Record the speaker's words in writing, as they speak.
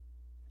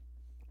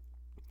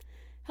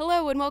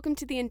Hello and welcome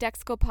to the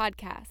Indexical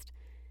podcast.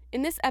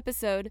 In this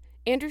episode,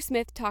 Andrew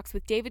Smith talks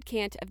with David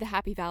Kant of the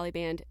Happy Valley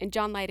Band and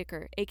John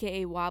Leidecker,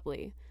 aka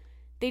Wobbly.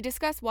 They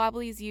discuss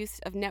Wobbly's use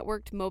of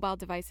networked mobile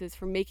devices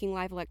for making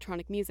live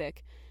electronic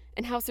music,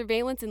 and how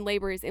surveillance and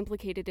labor is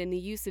implicated in the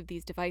use of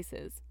these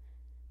devices.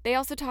 They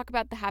also talk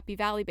about the Happy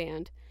Valley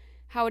Band,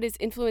 how it has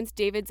influenced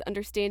David's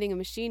understanding of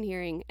machine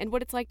hearing, and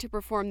what it's like to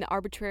perform the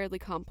arbitrarily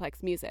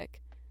complex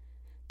music.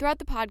 Throughout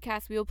the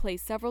podcast, we will play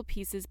several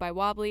pieces by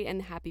Wobbly and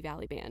the Happy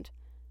Valley Band.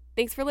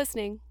 Thanks for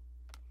listening.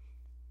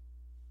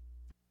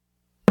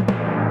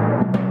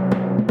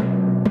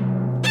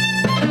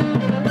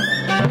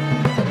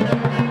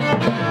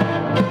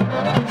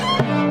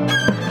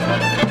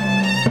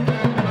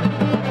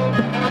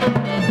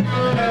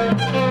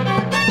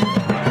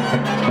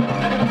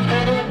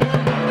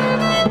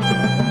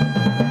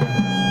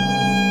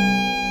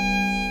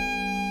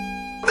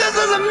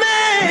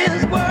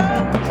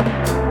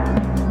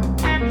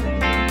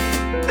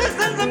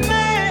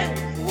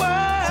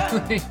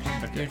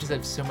 You just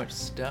have so much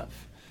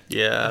stuff.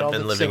 Yeah, I've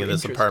been living in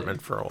this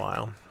apartment for a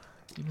while.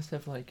 You must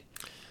have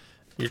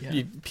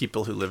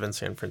People who live in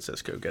San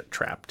Francisco get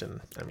trapped,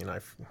 and I mean,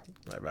 I've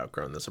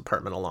outgrown this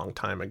apartment a long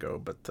time ago,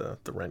 but the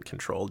rent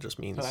control just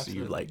means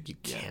you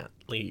can't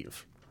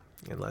leave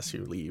unless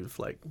you leave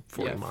like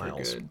 40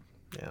 miles. Good.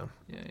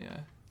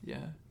 Yeah.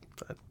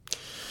 But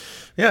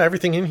yeah,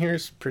 everything in here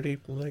is pretty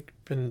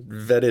been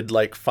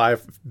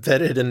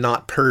vetted and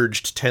not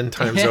purged 10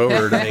 times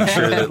over to make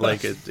sure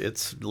that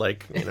it's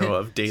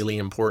of daily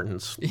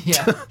importance.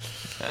 Yeah.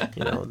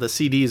 The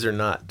CDs are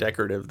not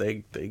decorative;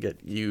 they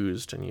get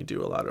used, and you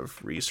do a lot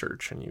of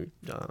research, and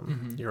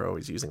you're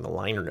always using the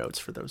liner notes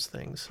for those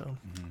things. So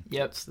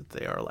it's that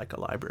they are like a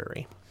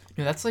library.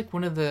 That's like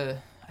one of the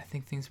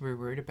things we were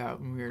worried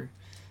about when we were,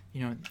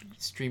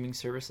 streaming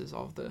services.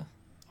 All the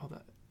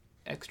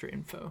extra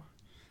info,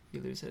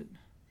 you lose it.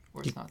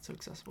 Or it's not so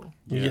accessible.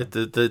 Yeah,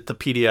 the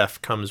PDF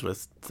comes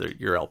with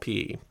your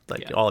LP.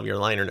 All of your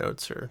liner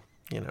notes are,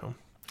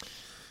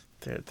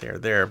 they're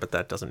there, but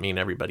that doesn't mean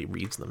everybody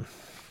reads them.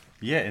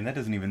 Yeah, and that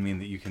doesn't even mean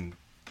that you can.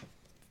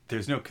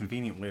 There's no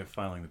convenient way of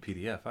filing the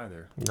PDF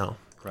either. No,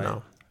 right?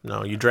 No.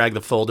 You drag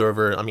the folder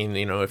over. I mean,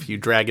 if you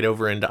drag it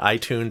over into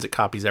iTunes, it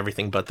copies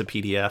everything but the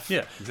PDF.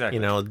 Yeah, exactly.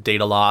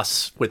 Data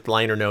loss with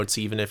liner notes,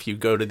 even if you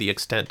go to the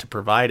extent to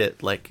provide it,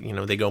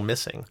 they go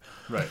missing.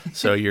 Right.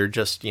 So you're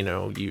just,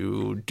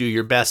 you do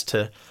your best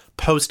to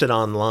post it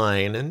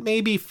online, and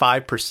maybe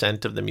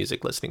 5% of the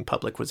music listening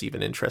public was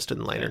even interested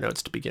in liner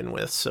notes to begin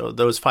with. So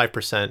those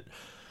 5%,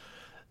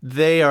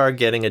 they are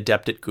getting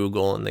adept at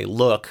Google, and they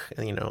look,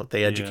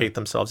 they educate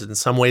themselves. In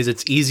some ways,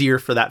 it's easier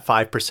for that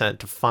 5%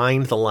 to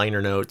find the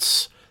liner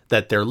notes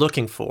that they're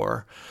looking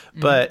for.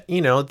 But,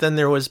 then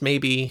there was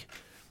maybe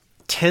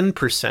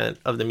 10%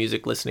 of the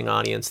music listening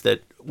audience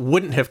that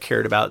wouldn't have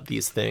cared about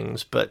these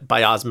things, but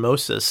by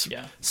osmosis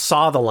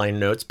saw the line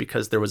notes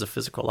because there was a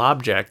physical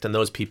object, and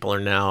those people are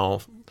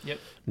now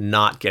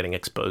not getting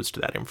exposed to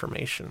that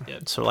information.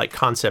 So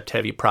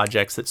concept-heavy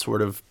projects that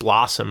sort of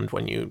blossomed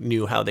when you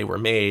knew how they were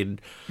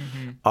made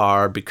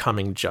are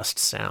becoming just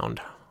sound,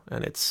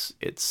 and it's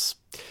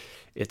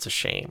a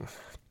shame.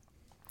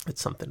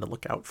 It's something to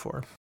look out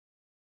for.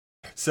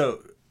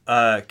 So,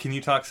 can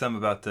you talk some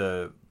about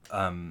the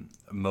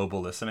mobile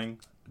listening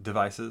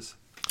devices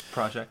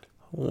project?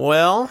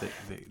 Well,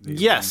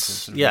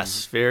 yes,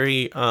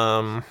 very.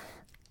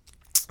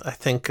 I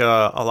think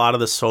a lot of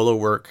the solo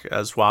work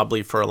as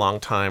Wobbly for a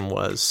long time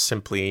was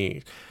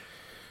simply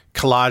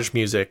collage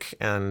music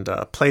and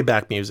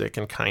playback music,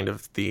 and kind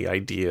of the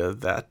idea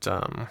that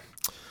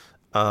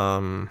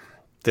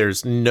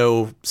there's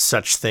no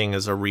such thing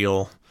as a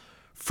real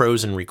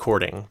frozen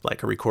recording.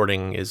 Like, a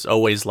recording is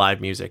always live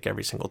music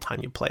every single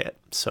time you play it.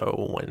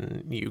 So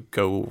when you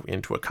go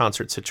into a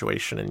concert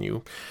situation and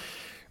you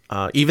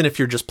even if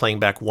you're just playing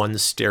back one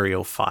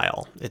stereo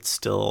file, it's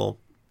still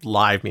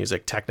live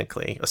music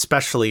technically,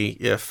 especially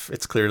if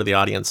it's clear to the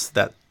audience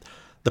that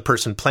the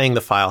person playing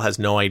the file has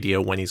no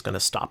idea when he's going to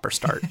stop or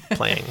start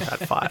playing that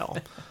file.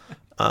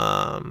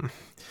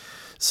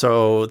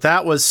 So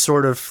that was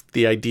sort of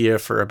the idea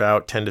for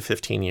about 10 to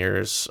 15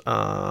 years.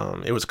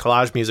 It was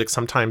collage music.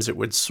 Sometimes it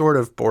would sort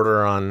of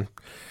border on...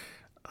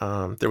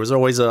 there was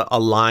always a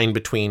line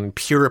between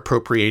pure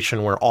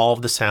appropriation, where all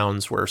of the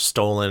sounds were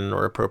stolen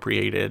or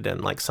appropriated,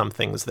 and some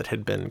things that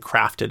had been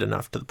crafted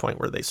enough to the point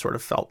where they sort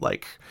of felt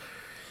like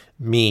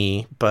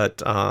me.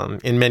 But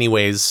in many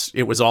ways,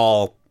 it was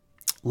all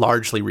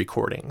largely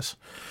recordings.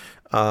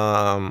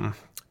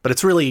 But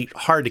it's really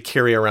hard to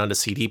carry around a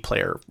CD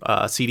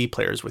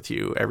players with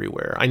you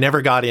everywhere. I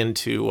never got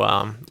into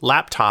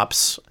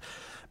laptops,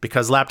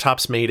 because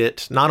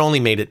laptops not only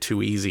made it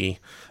too easy,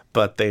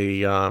 but they...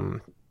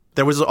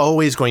 there was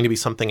always going to be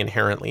something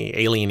inherently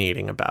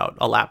alienating about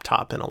a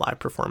laptop in a live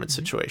performance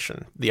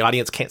situation. The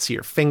audience can't see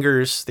your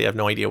fingers. They have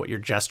no idea what your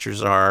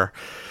gestures are.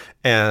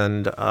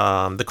 And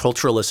the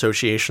cultural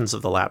associations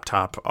of the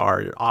laptop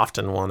are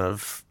often one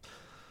of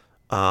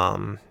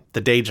the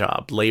day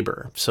job,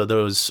 labor. So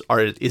those are,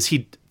 is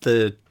he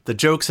the the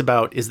jokes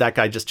about is that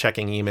guy just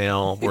checking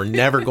email were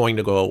never going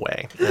to go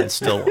away, and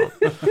still won't.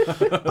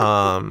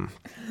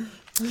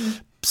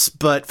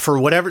 But for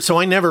whatever, so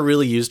I never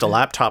really used a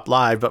laptop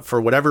live, but for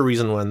whatever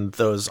reason, when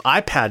those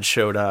iPads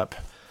showed up,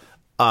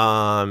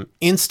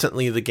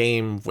 instantly the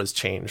game was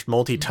changed.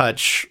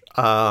 Multi-touch,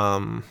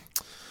 it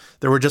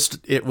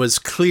was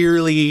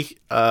clearly,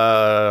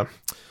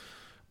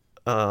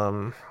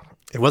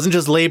 it wasn't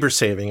just labor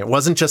saving. It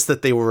wasn't just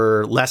that they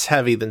were less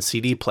heavy than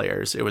CD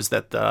players. It was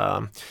that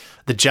the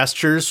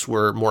gestures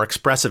were more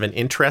expressive and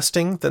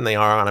interesting than they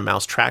are on a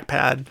mouse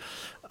trackpad.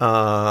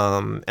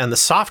 And the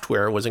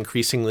software was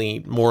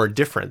increasingly more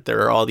different.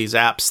 There are all these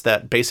apps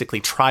that basically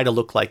try to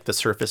look like the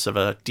surface of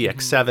a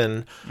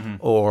DX7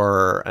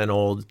 or an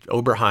old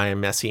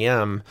Oberheim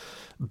SEM,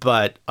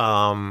 but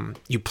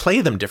you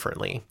play them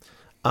differently.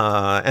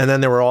 And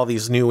then there were all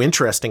these new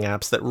interesting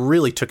apps that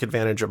really took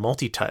advantage of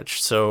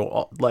multi-touch.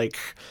 So like,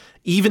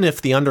 even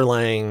if the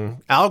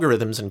underlying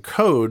algorithms and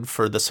code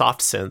for the soft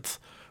synth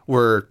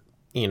were,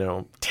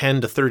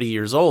 10 to 30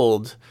 years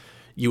old,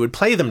 you would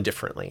play them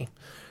differently.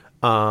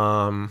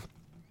 And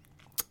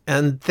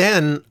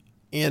then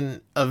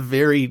in a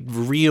very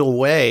real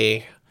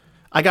way,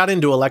 I got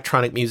into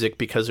electronic music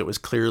because it was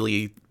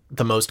clearly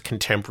the most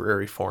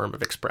contemporary form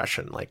of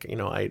expression. Like,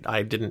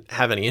 I didn't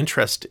have any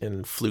interest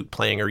in flute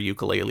playing or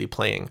ukulele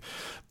playing,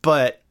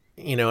 but,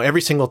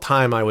 every single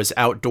time I was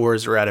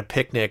outdoors or at a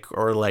picnic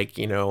or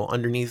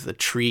underneath a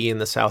tree in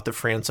the south of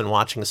France and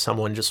watching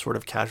someone just sort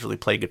of casually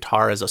play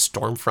guitar as a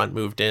storm front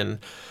moved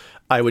in,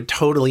 I would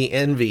totally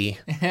envy,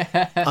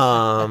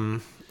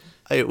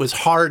 it was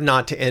hard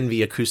not to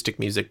envy acoustic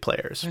music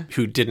players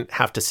who didn't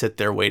have to sit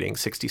there waiting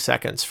 60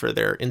 seconds for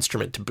their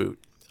instrument to boot.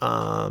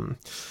 And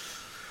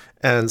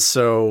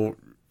so,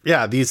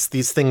 yeah,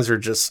 these things are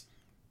just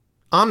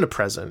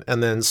omnipresent.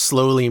 And then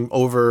slowly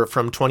over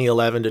from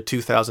 2011 to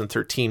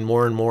 2013,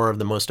 more and more of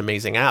the most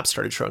amazing apps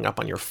started showing up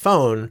on your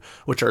phone,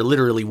 which are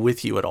literally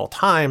with you at all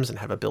times and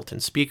have a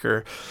built-in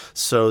speaker.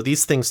 So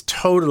these things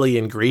totally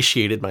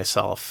ingratiated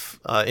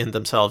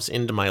themselves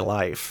into my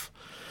life.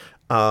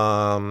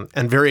 And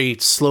very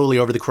slowly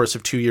over the course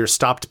of 2 years,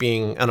 stopped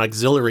being an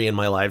auxiliary in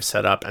my live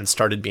setup and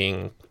started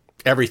being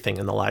everything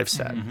in the live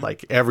set.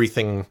 Like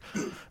everything,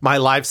 my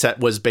live set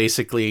was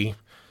basically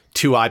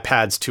 2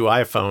 iPads, 2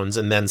 iPhones,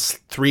 and then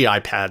 3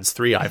 iPads,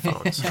 3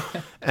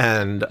 iPhones.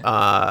 And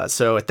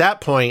so at that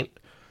point,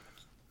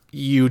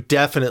 you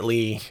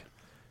definitely,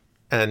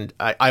 and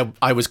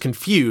I was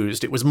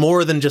confused. It was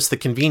more than just the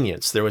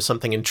convenience. There was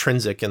something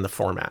intrinsic in the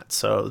format.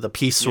 So the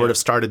piece sort of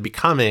started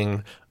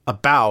becoming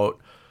about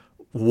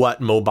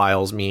what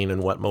mobiles mean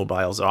and what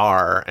mobiles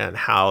are and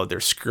how they're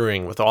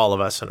screwing with all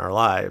of us in our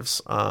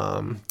lives.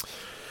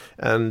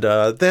 And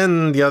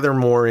then the other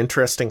more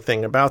interesting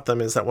thing about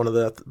them is that one of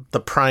the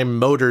prime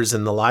motors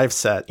in the live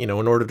set, in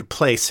order to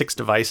play 6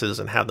 devices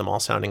and have them all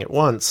sounding at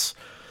once,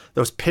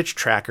 those pitch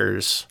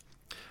trackers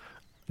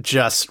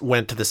just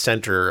went to the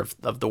center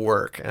of the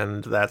work.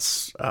 And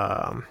that's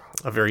a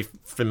very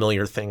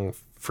familiar thing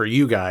for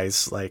you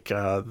guys, like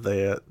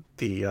the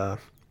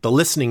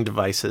listening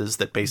devices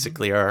that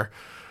basically are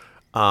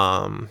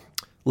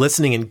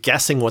listening and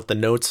guessing what the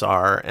notes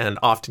are and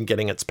often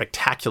getting it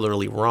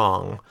spectacularly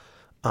wrong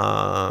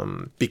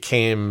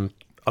became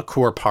a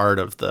core part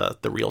of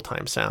the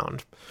real-time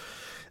sound.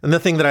 And the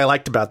thing that I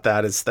liked about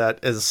that is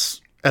that as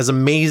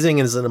amazing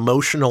and as an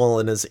emotional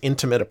and as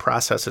intimate a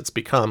process it's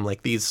become,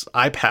 like these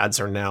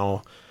iPads are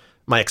now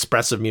my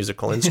expressive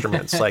musical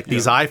instruments. Like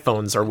these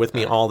iPhones are with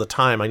me all the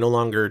time. I no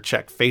longer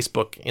check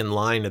Facebook in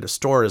line at a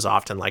store as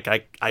often. Like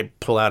I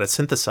pull out a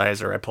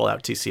synthesizer, I pull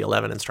out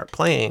TC11 and start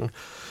playing.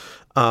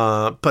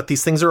 But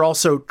these things are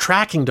also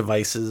tracking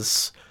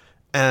devices,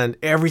 and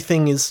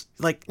everything is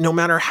like, no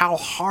matter how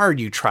hard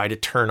you try to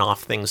turn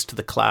off things to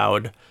the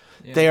cloud,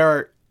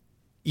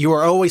 you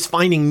are always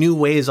finding new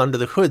ways under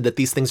the hood that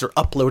these things are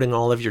uploading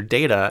all of your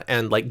data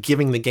and like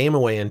giving the game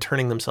away and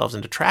turning themselves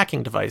into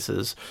tracking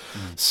devices.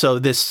 So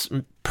this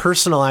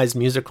personalized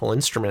musical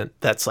instrument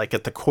that's like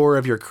at the core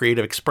of your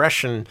creative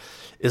expression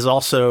is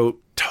also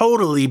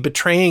totally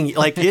betraying,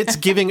 like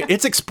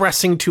it's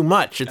expressing too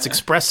much. It's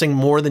expressing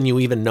more than you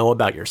even know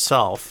about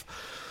yourself.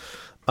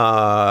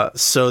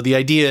 So the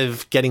idea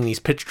of getting these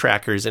pitch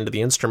trackers into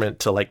the instrument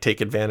to like take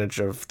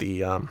advantage of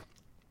the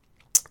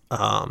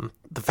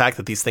fact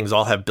that these things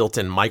all have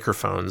built-in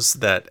microphones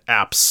that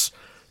apps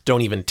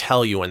don't even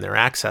tell you when they're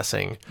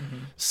accessing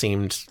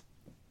seemed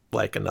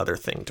like another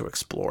thing to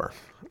explore.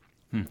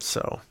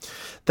 So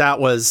that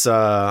was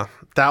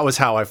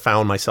how I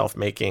found myself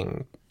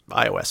making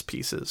iOS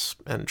pieces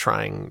and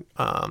trying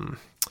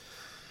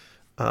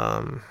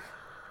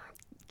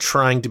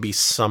to be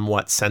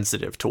somewhat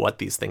sensitive to what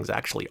these things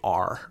actually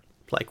are.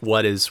 Like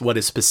what is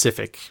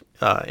specific,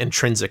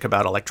 intrinsic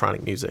about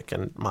electronic music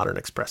and modern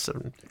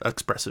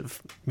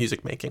expressive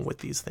music making with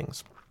these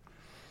things.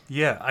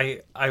 Yeah, I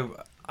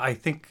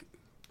think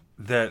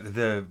that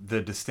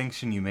the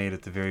distinction you made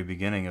at the very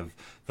beginning of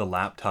the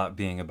laptop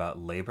being about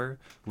labor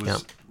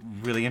was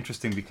really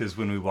interesting, because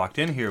when we walked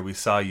in here, we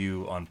saw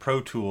you on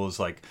Pro Tools,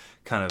 like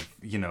kind of,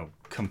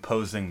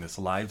 composing this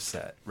live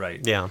set,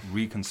 right? Yeah.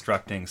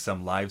 Reconstructing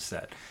some live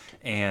set.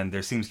 And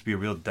there seems to be a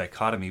real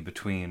dichotomy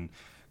between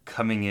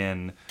coming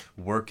in,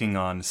 working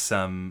on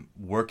something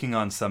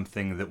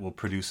that will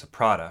produce a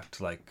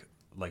product, like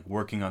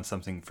working on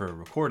something for a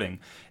recording,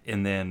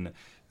 and then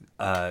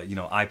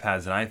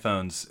iPads and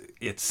iPhones,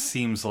 it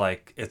seems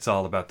like it's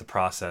all about the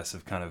process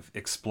of kind of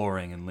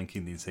exploring and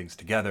linking these things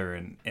together,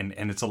 and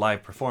it's a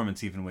live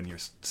performance even when you're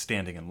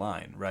standing in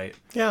line, right?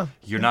 Yeah.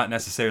 You're not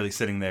necessarily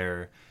sitting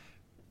there,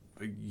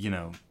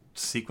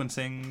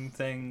 sequencing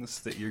things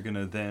that you're going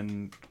to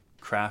then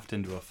craft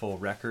into a full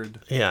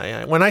record.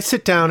 Yeah. When I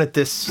sit down at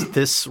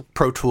this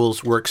Pro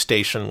Tools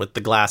workstation with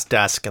the glass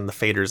desk and the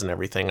faders and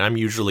everything, I'm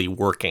usually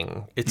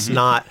working. It's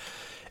not...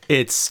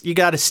 you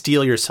got to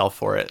steel yourself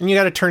for it, and you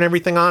got to turn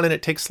everything on, and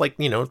it takes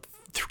 2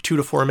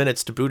 to 4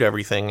 minutes to boot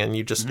everything, and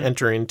you just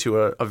enter into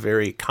a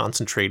very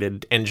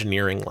concentrated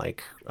engineering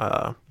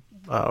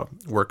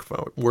work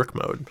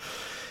mode.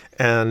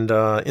 And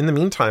in the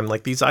meantime,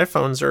 these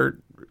iPhones are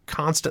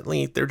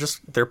constantly,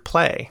 they're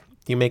play.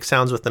 You make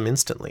sounds with them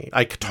instantly.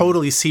 I could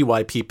totally see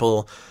why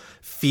people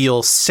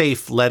feel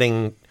safe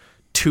letting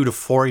 2 to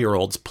 4 year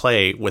olds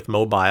play with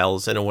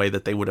mobiles in a way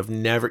that they would have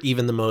never,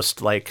 even the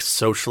most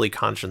socially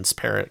conscious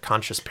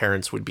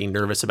parents would be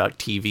nervous about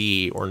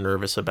TV or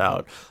nervous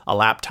about a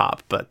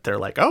laptop, but they're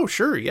like, oh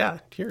sure, yeah,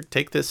 here,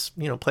 take this,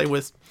 play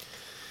with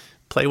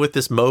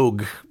this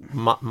Moog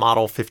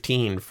Model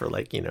 15 for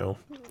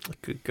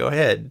go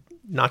ahead,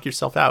 knock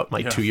yourself out,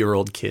 my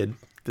 2-year-old kid.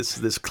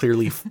 This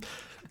clearly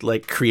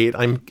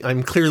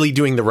I'm clearly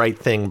doing the right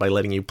thing by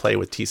letting you play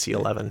with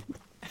TC11.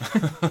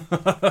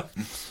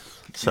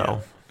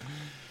 So,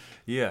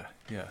 yeah.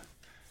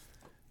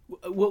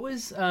 What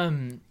was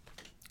the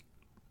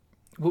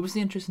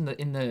interest in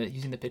the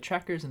using the pitch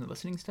trackers and the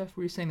listening stuff?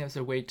 Were you saying that was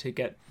a way to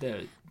get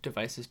the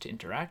devices to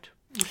interact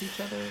with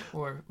each other,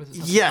 or was it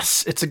something?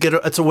 Yes,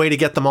 it's a way to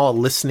get them all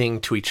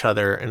listening to each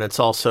other, and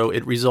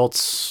it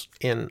results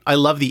in. I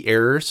love the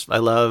errors. I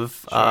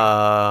love.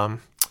 Sure.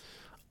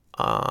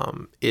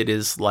 It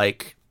is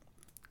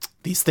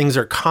these things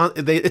are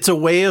it's a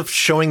way of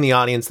showing the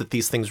audience that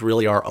these things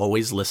really are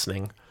always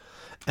listening.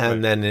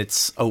 And then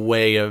it's a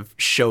way of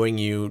showing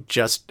you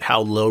just how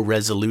low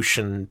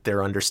resolution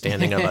their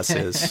understanding of us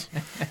is,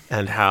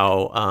 and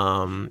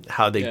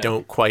how they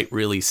don't quite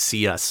really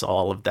see us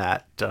all of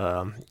that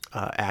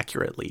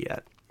accurately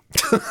yet.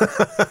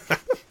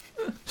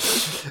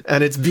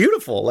 And it's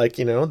beautiful.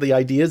 The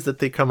ideas that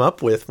they come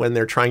up with when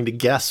they're trying to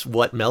guess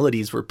what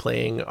melodies we're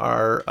playing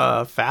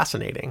are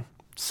fascinating.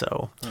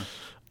 So,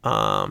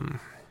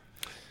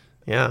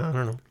 yeah, I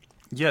don't know.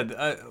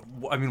 Yeah,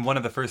 one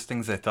of the first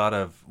things I thought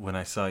of when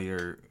I saw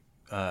your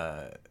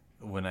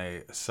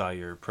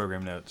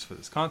program notes for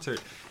this concert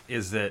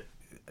is that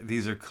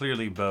these are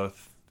clearly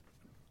both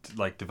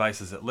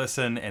devices that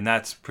listen, and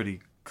that's pretty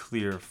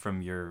clear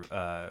from your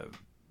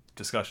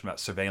discussion about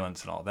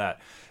surveillance and all that.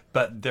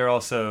 But they're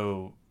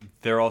also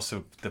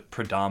the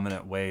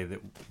predominant way that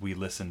we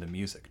listen to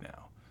music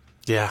now.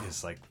 Yeah,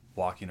 is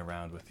walking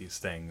around with these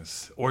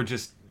things, or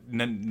just.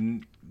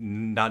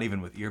 Not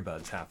even with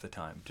earbuds half the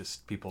time.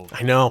 Just people.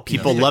 I know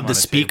people love the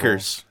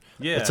speakers.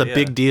 Yeah, it's a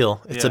big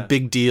deal. It's a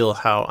big deal.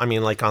 How on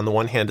the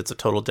one hand, it's a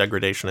total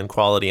degradation in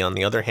quality. On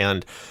the other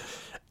hand,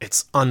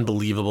 it's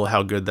unbelievable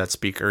how good that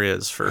speaker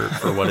is for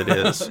what it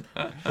is.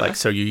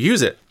 So you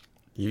use it.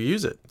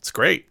 It's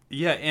great.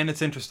 Yeah, and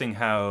it's interesting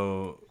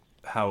how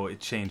it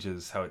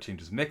changes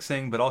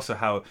mixing, but also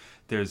how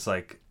there's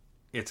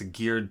it's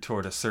geared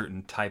toward a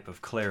certain type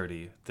of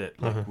clarity that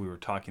we were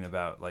talking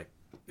about,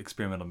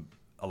 experimental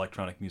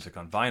electronic music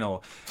on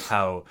vinyl,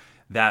 how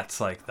that's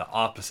the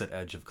opposite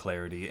edge of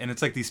clarity, and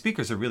it's these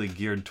speakers are really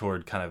geared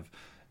toward kind of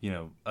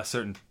a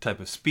certain type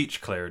of speech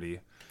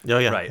clarity. Oh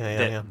yeah, right.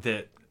 Yeah.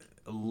 That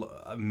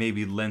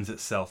maybe lends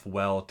itself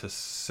well to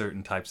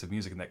certain types of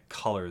music, and that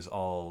colors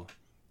all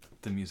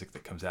the music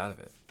that comes out of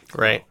it.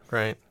 Right.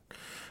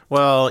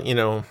 Well, and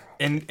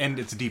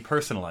it's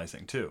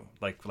depersonalizing too.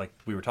 Like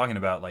we were talking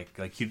about,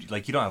 you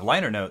don't have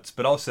liner notes,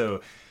 but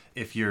also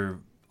if you're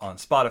on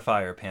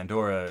Spotify or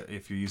Pandora,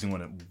 if you're using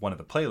one of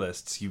the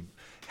playlists, you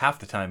half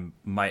the time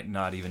might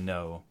not even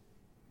know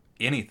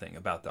anything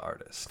about the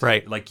artist.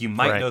 Right. You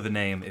might know the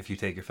name if you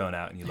take your phone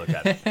out and you look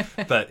at it.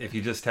 But if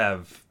you just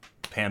have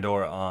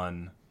Pandora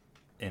on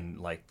in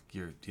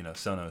your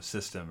Sonos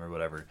system or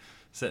whatever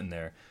sitting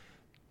there,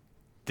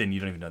 then you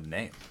don't even know the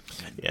name.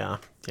 Yeah.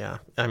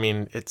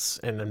 It's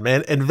an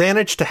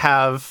advantage to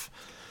have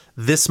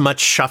this much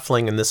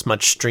shuffling and this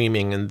much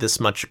streaming and this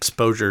much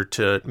exposure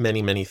to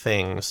many, many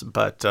things,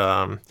 but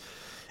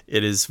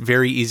it is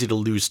very easy to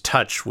lose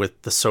touch with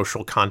the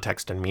social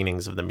context and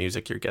meanings of the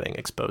music you're getting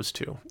exposed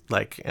to.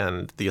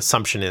 And the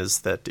assumption is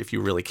that if you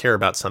really care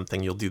about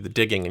something, you'll do the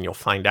digging and you'll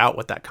find out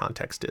what that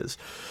context is.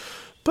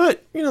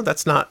 But,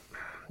 that's not,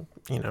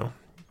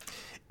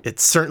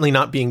 it's certainly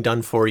not being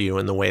done for you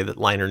in the way that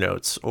liner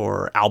notes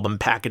or album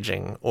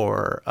packaging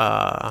or,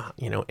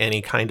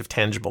 any kind of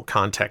tangible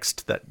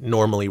context that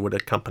normally would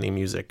accompany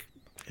music.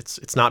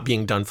 It's not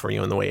being done for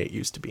you in the way it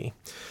used to be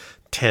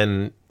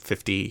 10,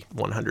 50,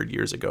 100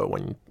 years ago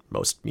when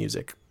most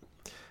music,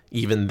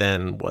 even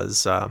then,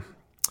 was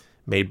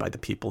made by the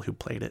people who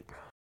played it.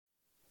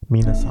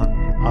 Minasan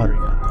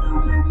arigato.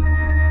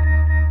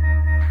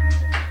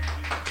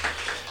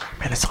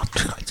 Minasan,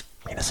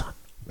 minasan,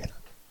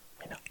 minasan,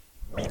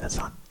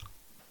 minasan.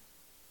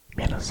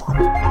 Minasan,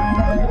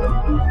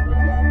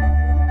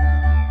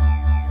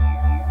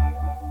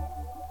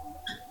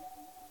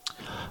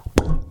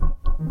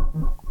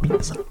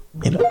 minasan,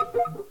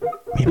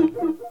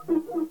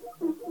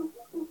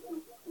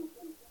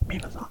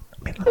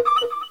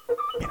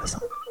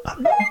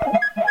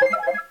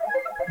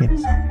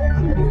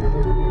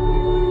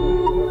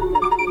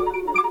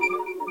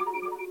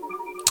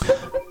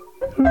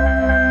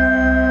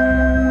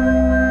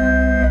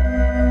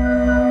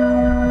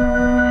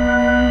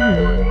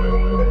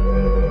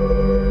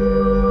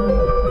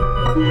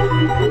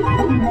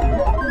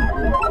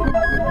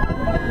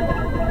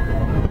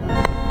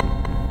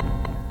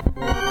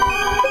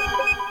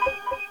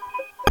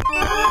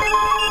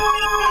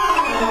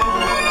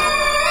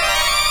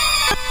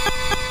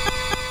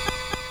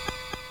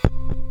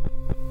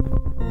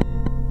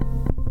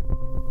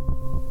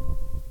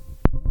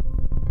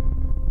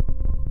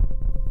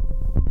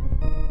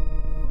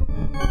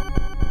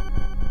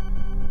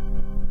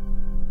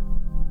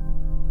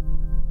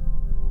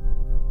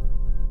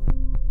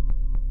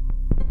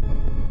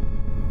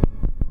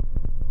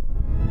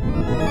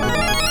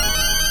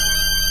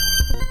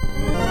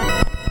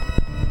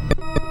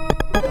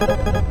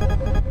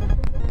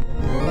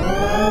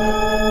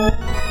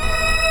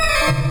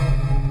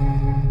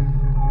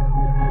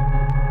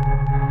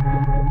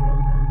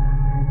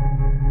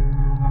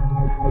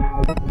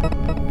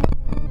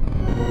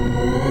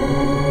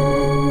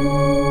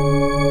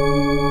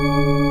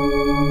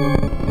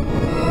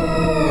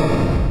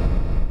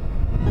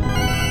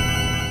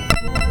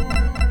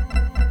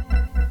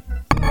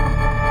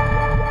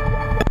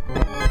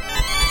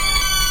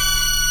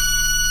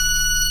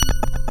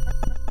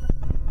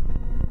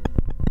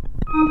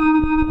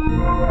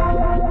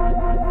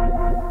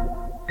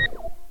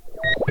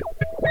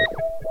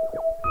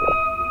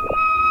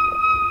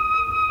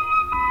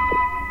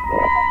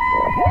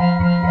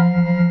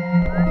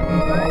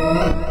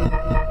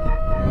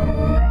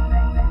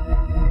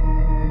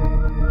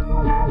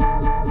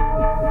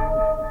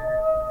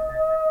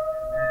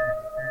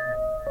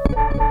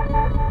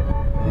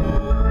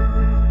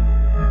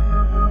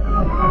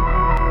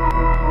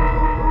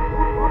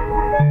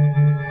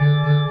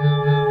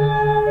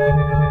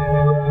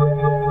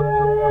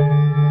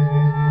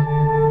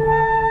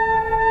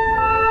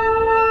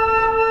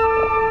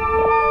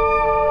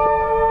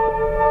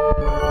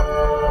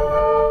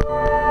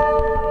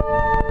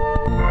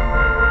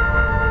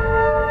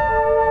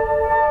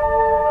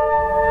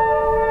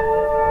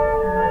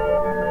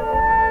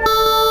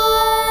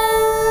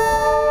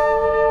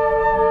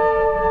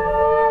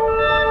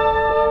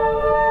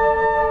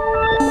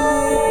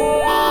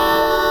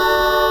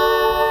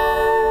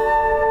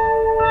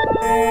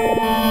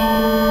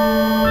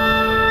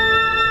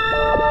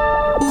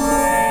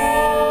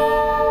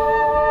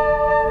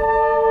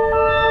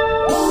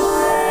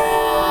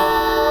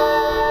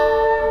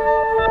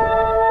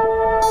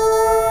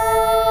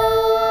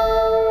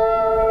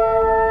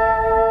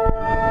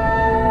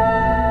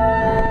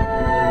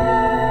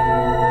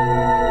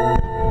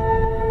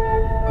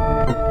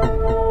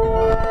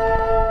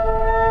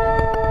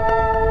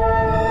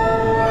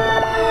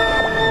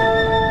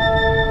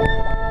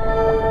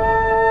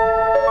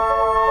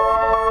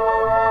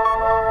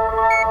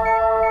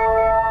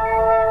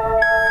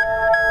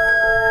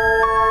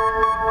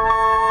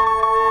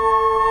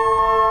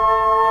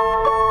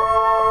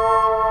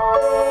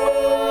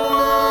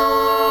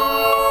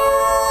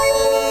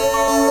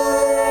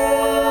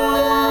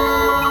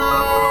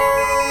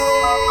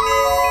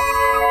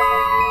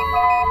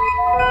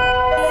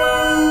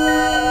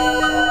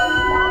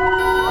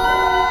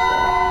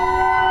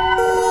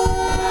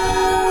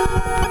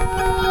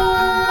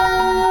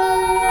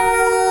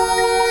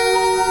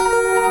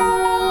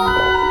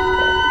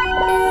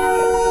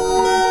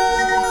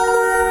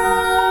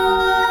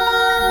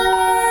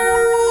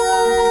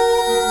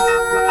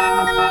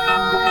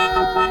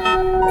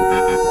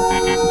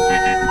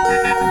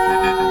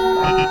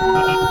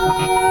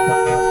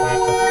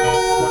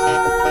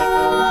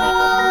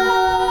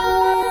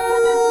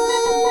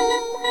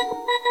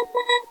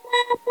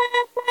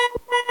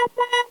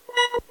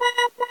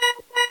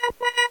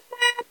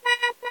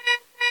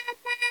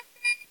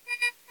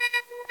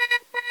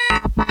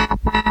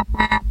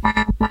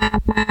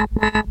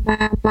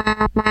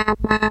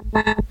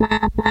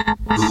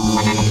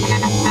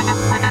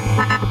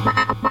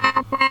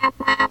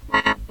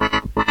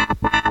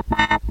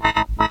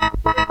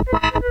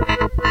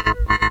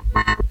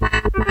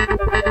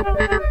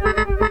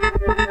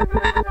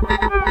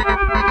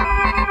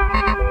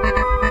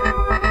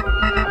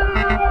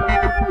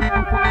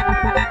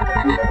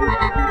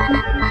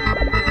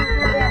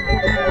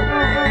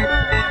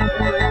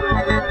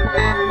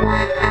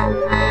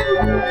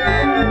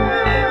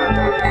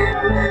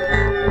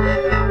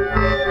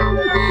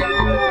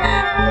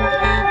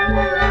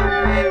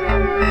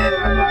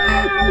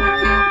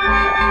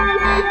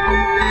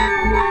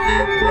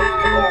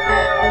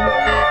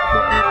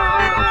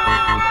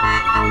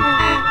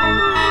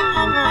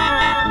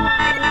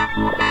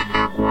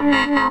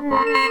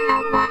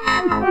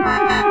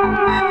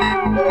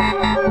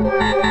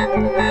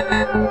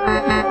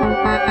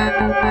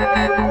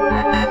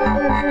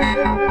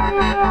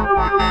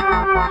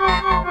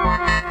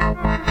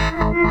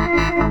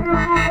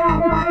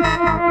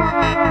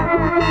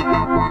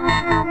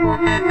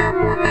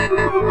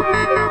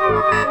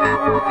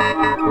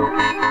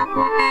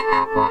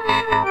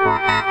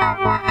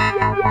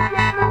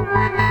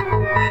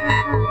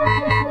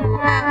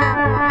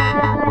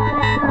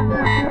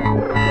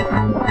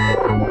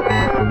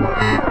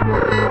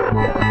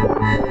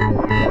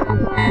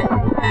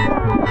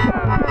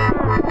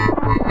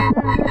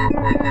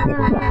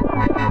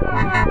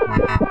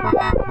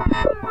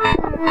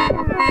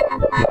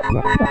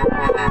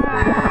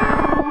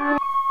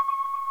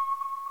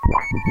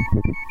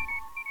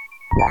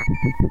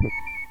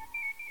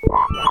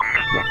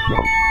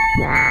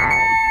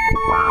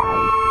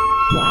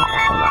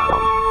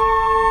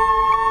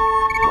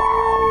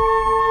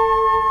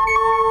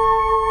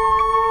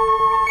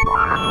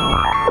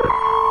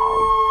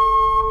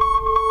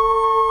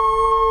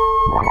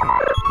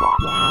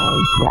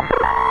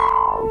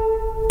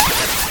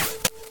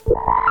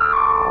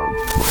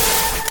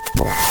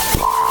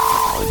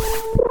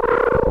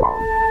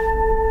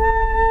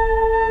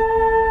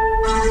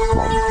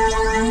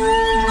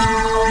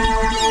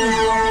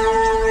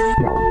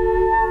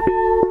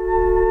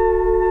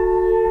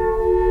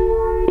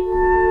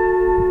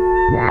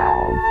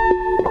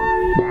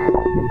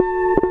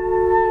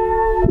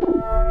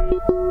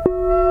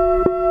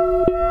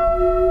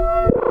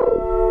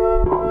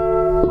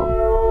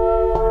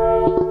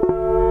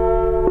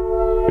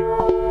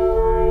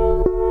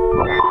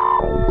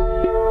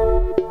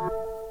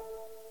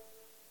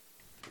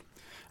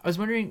 I was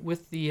wondering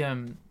with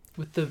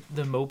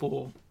the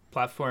mobile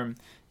platform,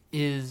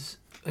 is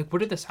like,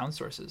 what are the sound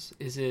sources?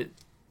 Is it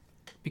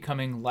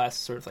becoming less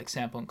sort of like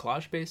sample and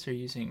collage based, or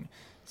using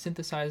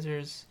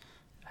synthesizers?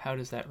 How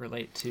does that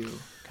relate to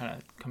kind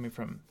of coming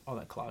from all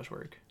that collage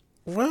work?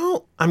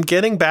 Well, I'm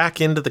getting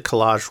back into the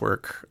collage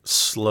work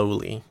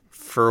slowly.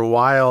 For a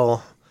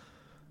while,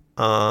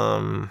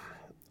 I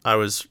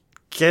was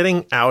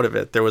getting out of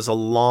it. There was a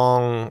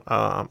long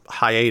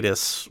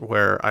hiatus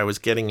where I was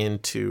getting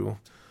into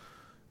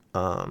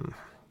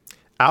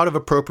out of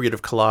appropriative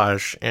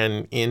collage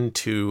and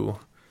into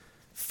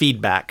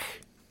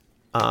feedback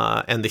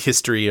and the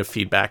history of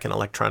feedback in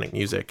electronic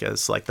music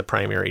as like the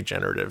primary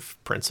generative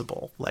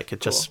principle. Like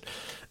it just,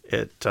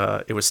 it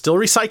was still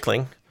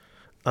recycling,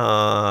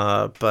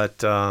 but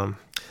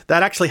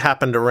that actually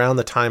happened around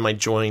the time I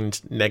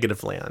joined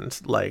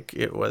Negativland. Like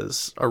it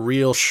was a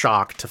real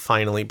shock to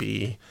finally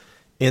be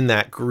in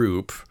that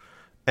group,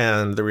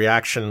 and the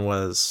reaction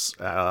was,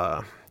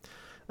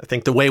 I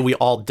think the way we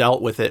all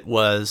dealt with it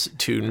was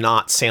to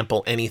not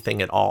sample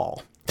anything at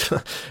all.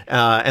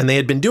 And they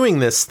had been doing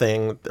this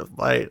thing,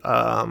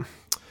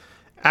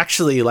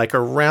 actually, like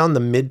around the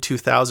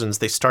mid-2000s,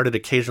 they started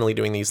occasionally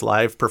doing these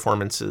live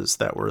performances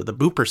that were the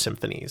Booper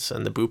symphonies.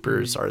 And the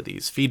Boopers are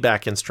these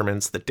feedback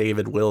instruments that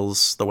David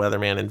Wills, the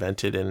weatherman,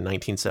 invented in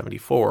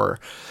 1974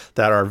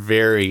 that are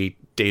very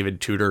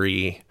David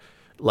Tudor-y.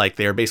 Like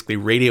they are basically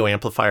radio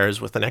amplifiers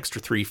with an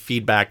extra 3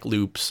 feedback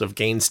loops of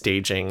gain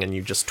staging, and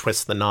you just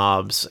twist the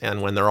knobs.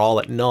 And when they're all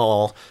at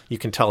null, you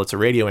can tell it's a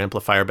radio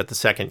amplifier, but the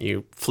second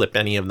you flip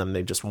any of them,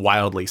 they just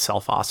wildly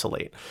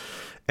self-oscillate.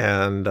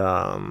 And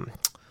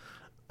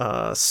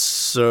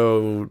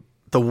so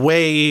the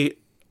way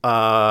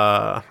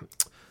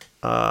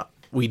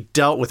we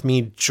dealt with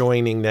me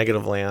joining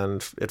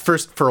Negativland, at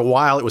first, for a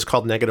while, it was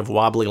called Negative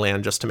Wobbly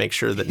Land, just to make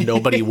sure that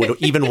nobody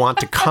would even want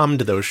to come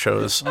to those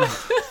shows.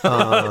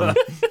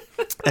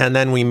 And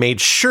then we made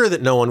sure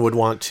that no one would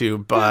want to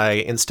by,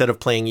 instead of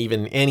playing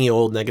even any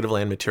old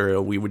Negativland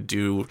material, we would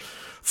do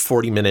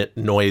 40-minute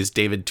noise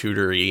David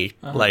Tudor-y,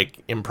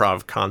 like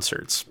improv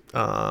concerts.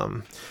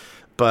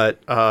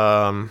 But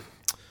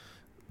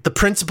the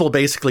principle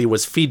basically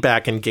was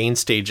feedback and gain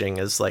staging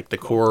as like the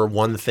core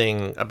one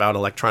thing about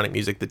electronic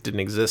music that didn't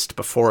exist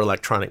before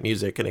electronic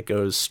music, and it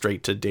goes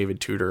straight to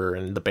David Tudor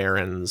and the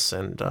Barons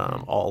and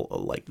all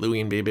like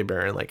Louis and Baby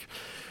Baron, like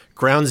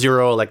ground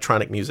zero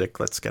electronic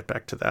music. Let's get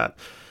back to that.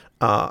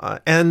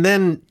 And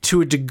then to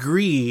a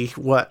degree,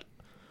 what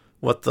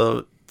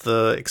the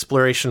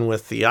exploration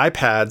with the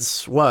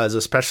iPads was,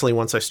 especially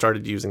once I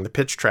started using the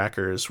pitch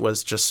trackers,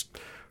 was just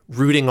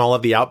routing all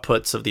of the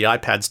outputs of the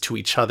iPads to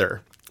each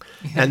other.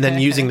 And then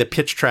using the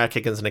pitch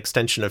tracking as an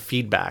extension of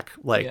feedback.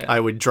 Like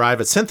I would drive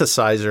a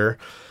synthesizer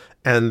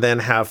and then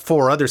have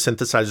 4 other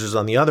synthesizers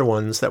on the other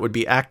ones that would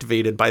be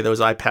activated by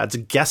those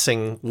iPads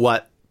guessing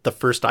what the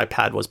first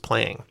iPad was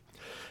playing.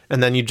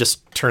 And then you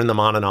just turn them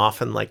on and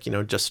off and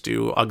just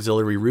do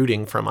auxiliary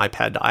routing from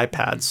iPad to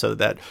iPad so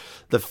that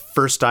the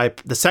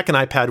second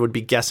iPad would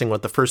be guessing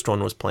what the first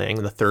one was playing,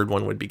 and the third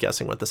one would be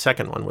guessing what the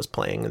second one was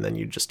playing, and then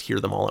you just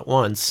hear them all at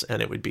once,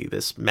 and it would be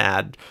this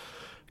mad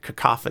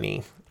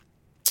cacophony.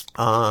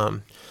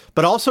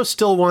 But also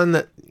still one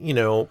that,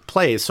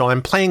 plays. So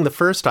I'm playing the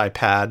first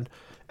iPad,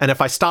 and if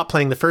I stop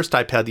playing the first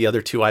iPad, the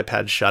other 2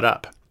 iPads shut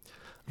up.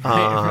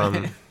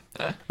 Right.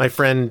 My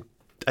friend,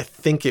 I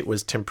think it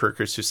was Tim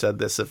Perkers who said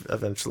this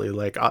eventually,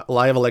 like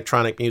live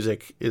electronic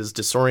music is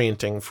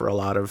disorienting for a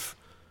lot of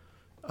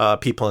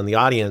people in the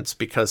audience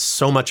because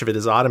so much of it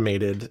is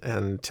automated.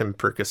 And Tim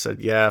Perkins said,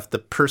 yeah, if the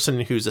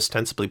person who's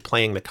ostensibly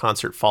playing the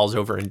concert falls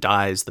over and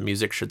dies, the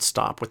music should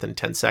stop within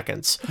 10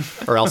 seconds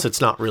or else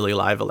it's not really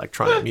live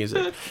electronic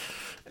music.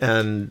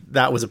 And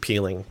that was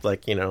appealing.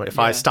 Like, you know, if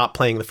I stop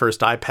playing the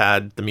first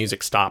iPad, the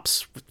music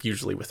stops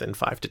usually within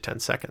 5 to 10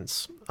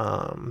 seconds.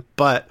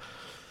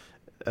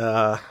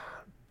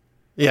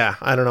 Yeah,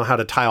 I don't know how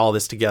to tie all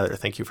this together.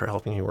 Thank you for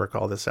helping me work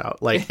all this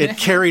out. Like, it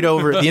carried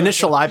over. The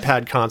initial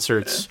iPad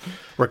concerts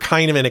were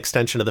kind of an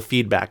extension of the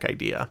feedback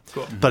idea,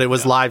 but it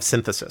was live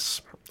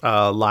synthesis.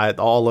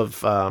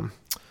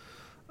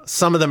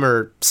 Some of them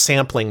are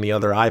sampling the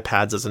other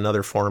iPads as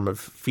another form of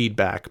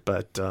feedback,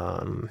 but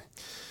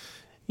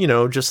you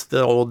know, just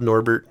the old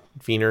Norbert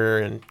Wiener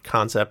and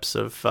concepts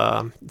of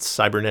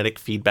cybernetic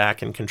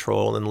feedback and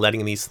control, and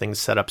letting these things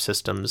set up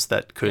systems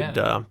that could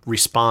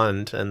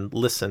respond and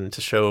listen to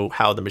show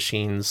how the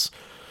machines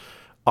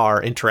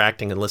are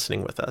interacting and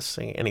listening with us.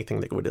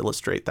 Anything that would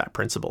illustrate that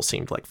principle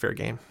seemed like fair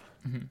game.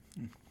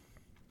 Mm-hmm.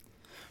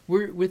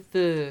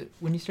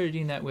 When you started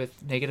doing that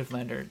with Negative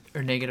Land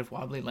or Negative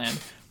Wobbly Land,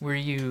 were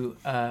you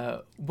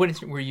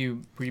were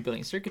you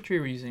building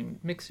circuitry? Were you using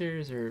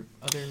mixers or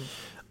other?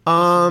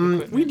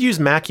 We'd use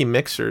Mackie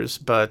mixers,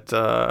 but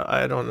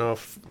I don't know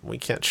if we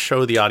can't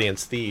show the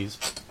audience these.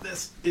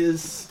 This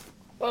is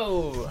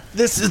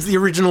the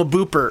original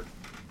Booper.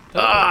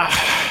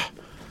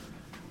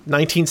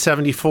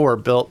 1974,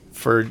 built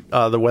for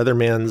the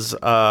Weatherman's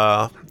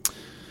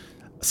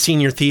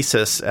senior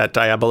thesis at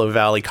Diablo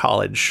Valley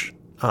College.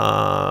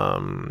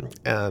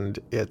 And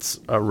it's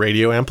a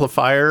radio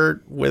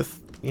amplifier with,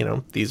 you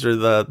know, these are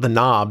the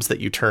knobs that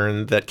you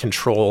turn that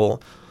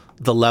control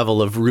the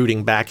level of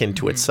rooting back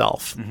into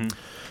itself.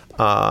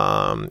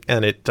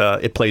 And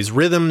it plays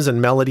rhythms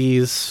and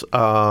melodies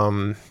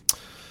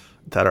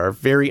that are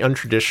very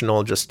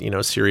untraditional, just, you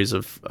know, series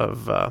of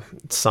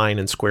sine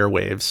and square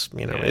waves.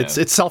 You know,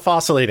 it's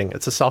self-oscillating.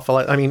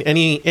 I mean,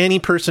 any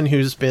person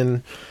who's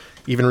been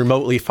even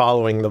remotely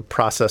following the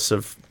process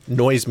of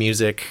noise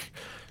music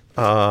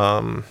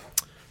from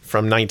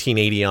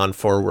 1980 on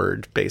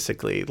forward,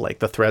 basically, like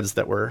the threads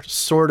that were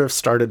sort of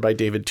started by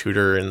David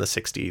Tudor in the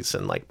 60s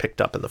and like picked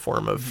up in the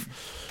form of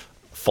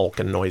folk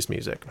and noise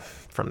music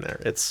from there.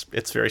 It's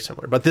very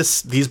similar. But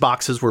these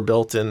boxes were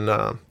built in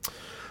the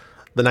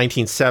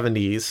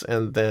 1970s,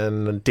 and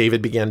then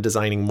David began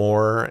designing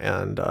more,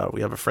 and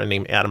we have a friend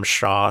named Adam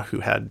Shaw who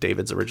had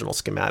David's original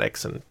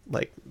schematics, and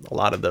like a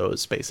lot of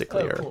those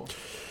basically cool.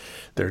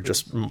 They're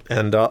just,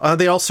 and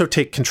they also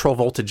take control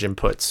voltage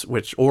inputs,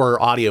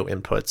 or audio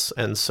inputs,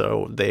 and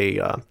so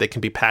they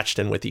can be patched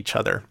in with each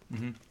other,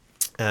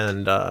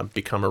 and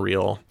become a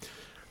real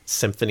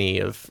symphony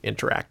of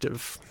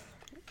interactive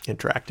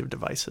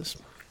devices.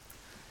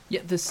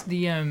 Yeah,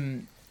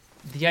 the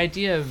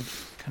idea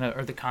of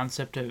or the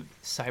concept of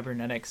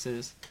cybernetics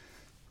is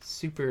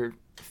super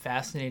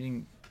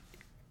fascinating.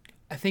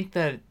 I think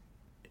that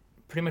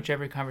pretty much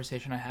every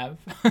conversation I have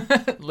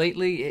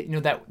lately,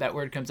 that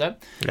word comes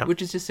up,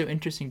 which is just so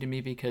interesting to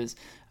me because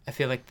I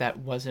feel like that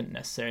wasn't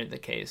necessarily the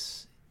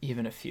case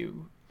even a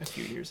few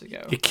years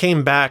ago. It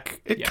came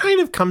back. It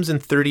kind of comes in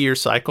 30-year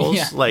cycles.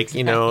 Yeah, like,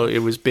 exactly. It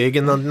was big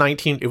in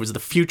it was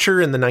the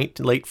future in the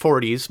late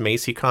 40s.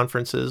 Macy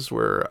conferences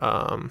were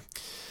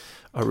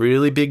a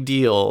really big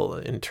deal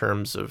in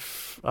terms of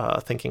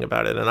thinking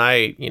about it.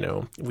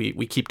 And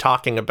we keep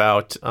talking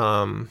about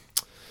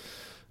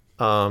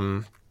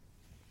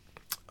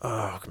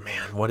oh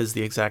man, what is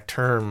the exact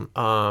term?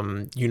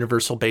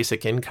 Universal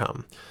basic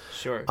income.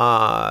 Sure.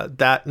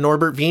 That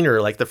Norbert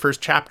Wiener, like the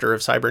first chapter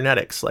of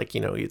cybernetics, like,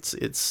 he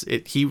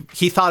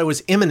thought it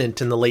was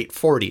imminent in the late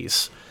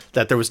 40s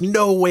that there was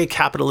no way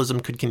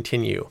capitalism could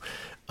continue.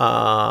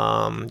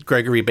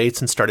 Gregory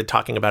Bateson started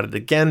talking about it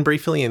again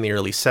briefly in the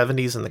early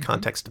 70s in the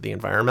context of the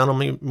environmental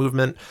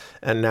movement,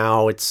 and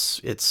now it's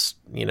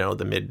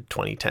the mid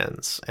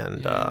 2010s,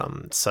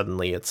 and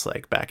suddenly it's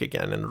like back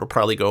again, and it'll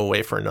probably go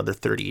away for another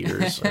 30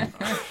 years.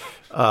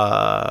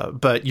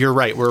 But you're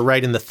right, we're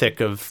right in the thick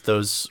of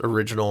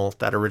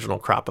that original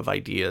crop of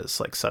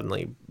ideas, like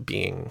suddenly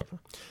being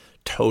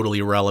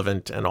totally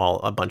relevant, and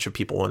a bunch of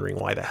people wondering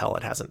why the hell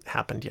it hasn't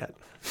happened yet.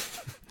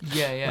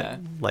 Yeah.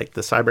 Like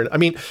the cyber. I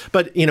mean,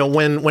 but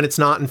when it's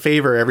not in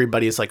favor,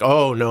 everybody's like,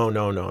 oh no.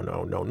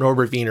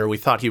 Norbert Wiener, we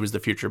thought he was the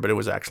future, but it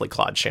was actually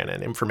Claude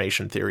Shannon.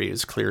 Information theory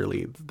is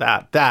clearly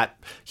that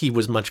he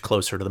was much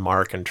closer to the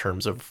mark in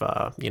terms of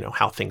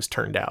how things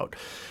turned out.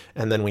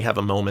 And then we have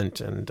a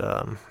moment, and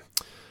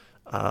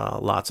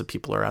lots of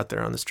people are out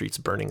there on the streets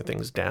burning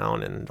things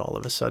down, and all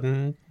of a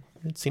sudden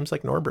it seems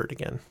like Norbert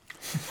again.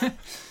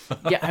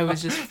 Yeah, I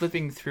was just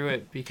flipping through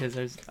it because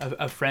there's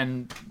a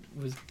friend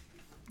was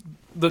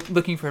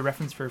looking for a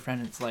reference for a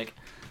friend.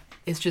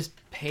 It's just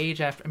page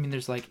after. I mean,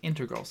 there's like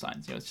integral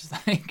signs. It's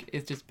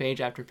just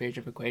page after page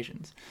of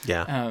equations.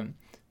 Yeah.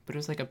 But it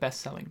was like a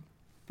best-selling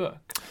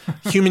book.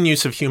 Human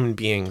Use of Human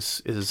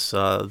Beings is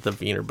the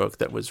Wiener book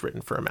that was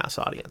written for a mass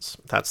audience.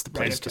 That's the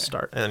place to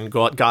start. And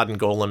God and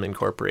Golem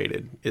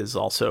Incorporated is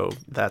also,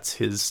 that's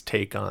his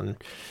take on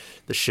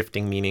the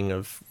shifting meaning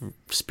of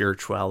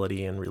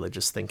spirituality and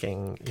religious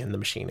thinking in the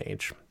machine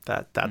age.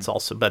 That's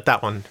also, but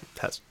that one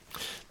has,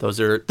 those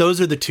are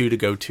the two to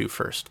go to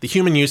first. The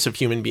Human Use of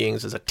Human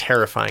Beings is a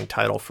terrifying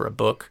title for a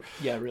book.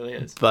 Yeah, it really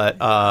is. But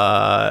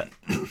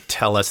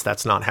tell us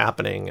that's not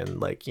happening, and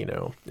like, you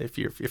know, if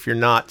you're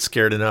not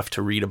scared enough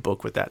to read a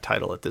book with that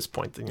title at this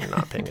point, then you're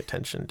not paying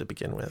attention to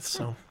begin with.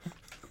 So.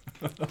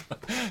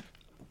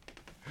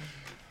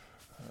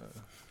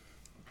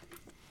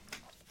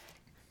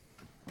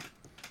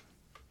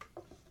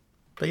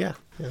 But yeah,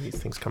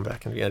 these things come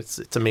back, and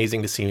it's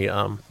amazing to see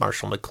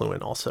Marshall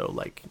McLuhan also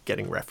like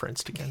getting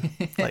referenced again.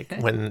 Like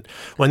when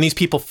these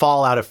people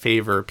fall out of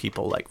favor,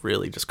 people like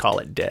really just call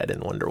it dead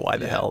and wonder why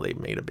the hell they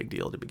made a big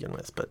deal to begin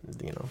with. But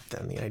you know,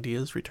 then the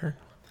ideas return.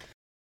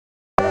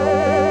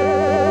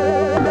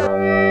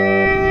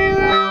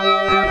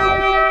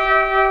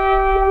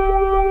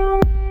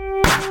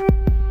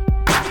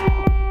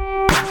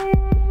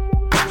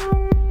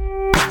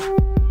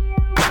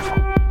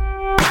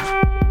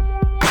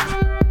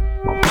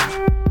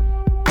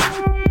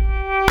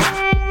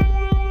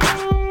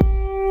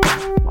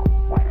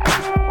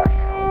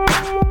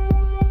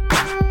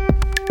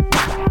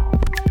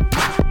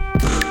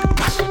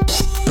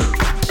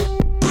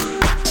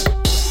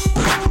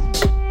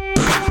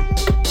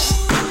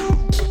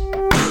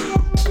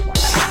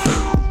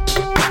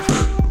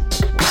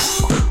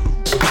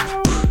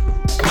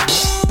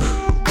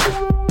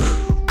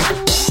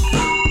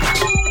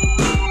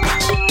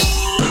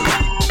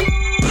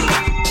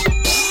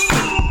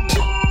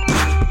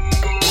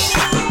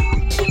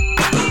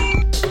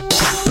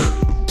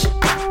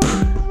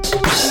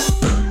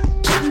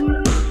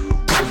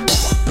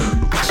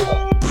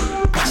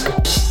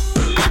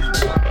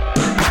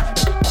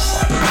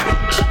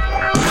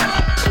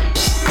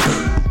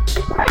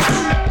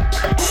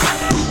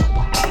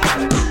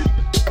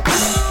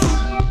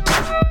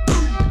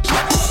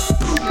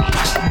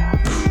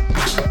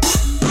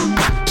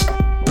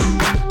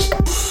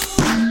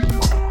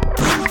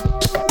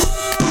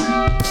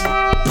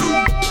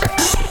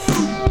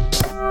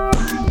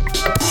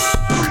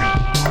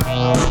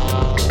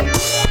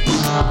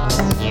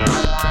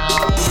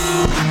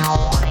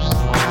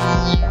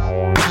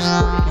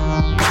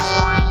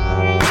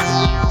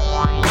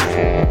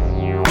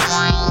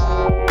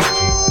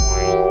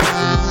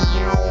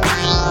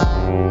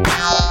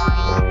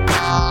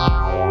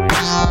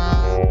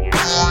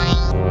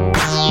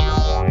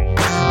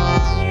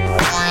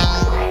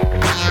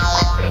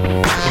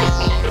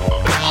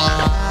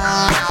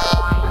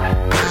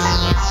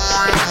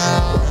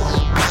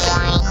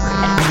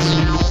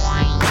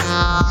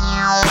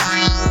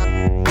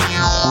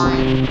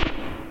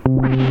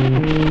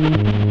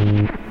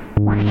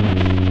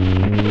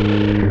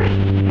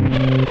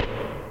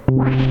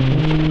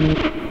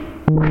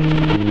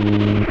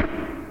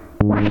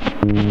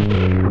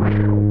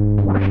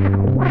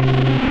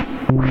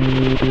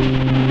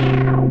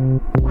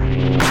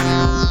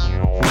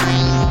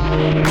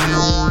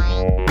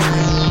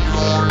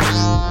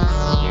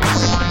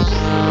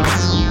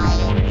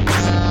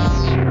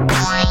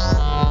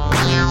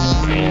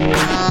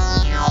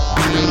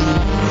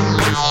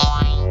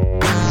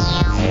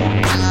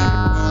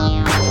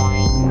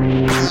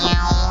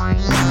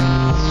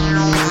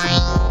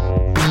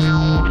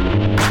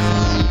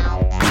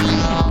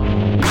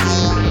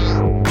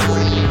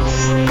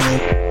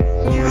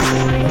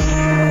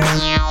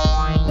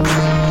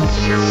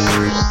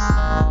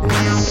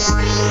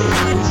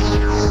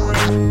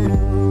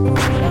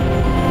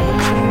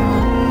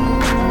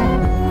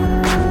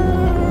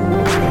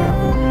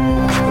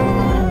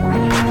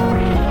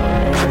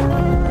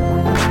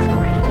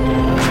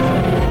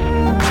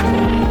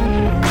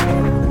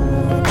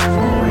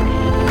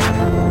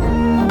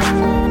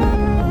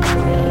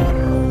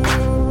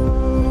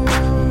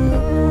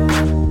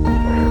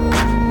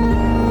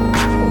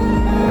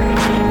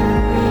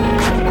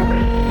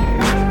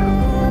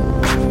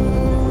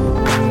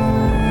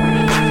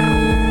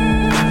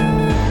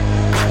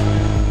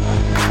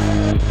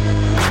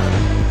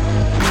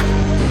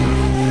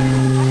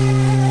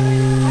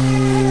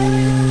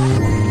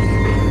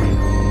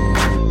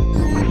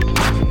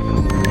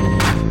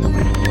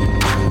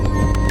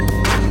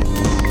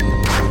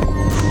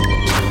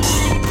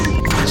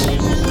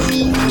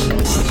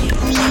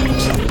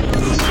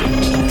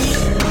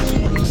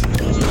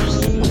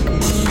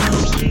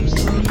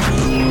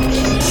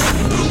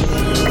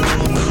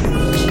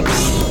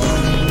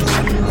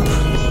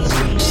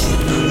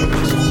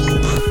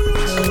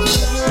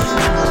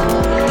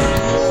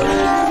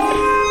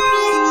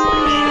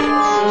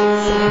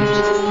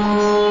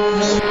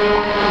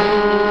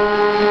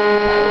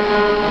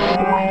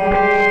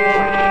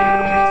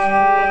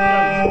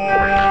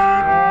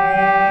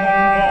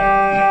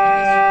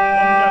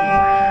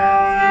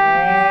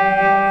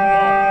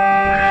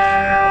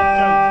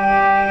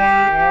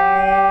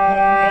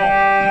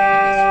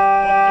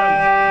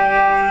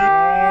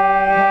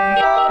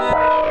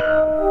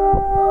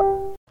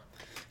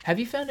 Have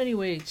you found any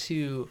way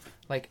to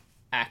like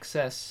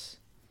access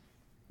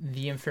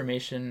the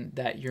information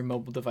that your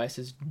mobile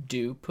devices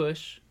do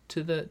push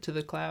to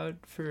the cloud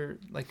for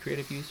like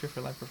creative use or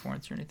for live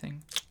performance or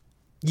anything?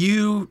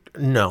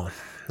 No,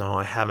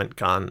 I haven't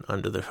gone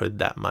under the hood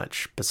that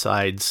much,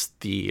 besides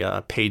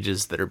the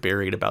pages that are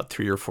buried about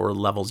 3 or 4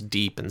 levels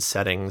deep in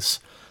settings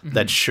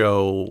that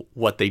show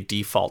what they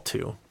default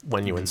to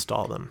when you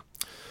install them.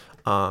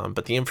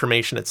 But the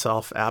information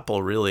itself,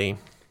 Apple really,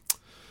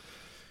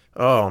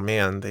 oh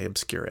man, they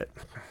obscure it.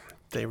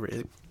 They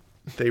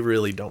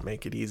really don't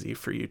make it easy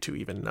for you to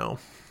even know.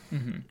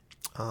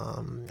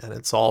 And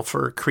it's all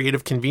for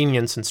creative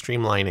convenience and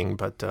streamlining,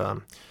 but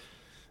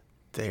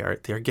they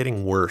are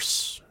getting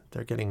worse.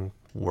 They're getting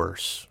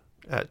worse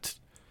at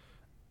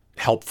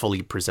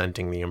helpfully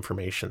presenting the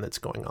information that's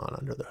going on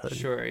under the hood.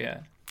 Sure, yeah.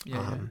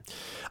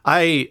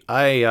 I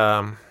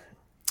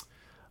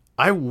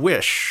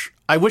wish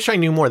I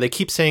knew more. They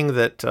keep saying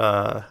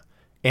that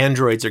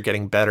Androids are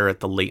getting better at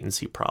the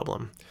latency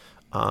problem.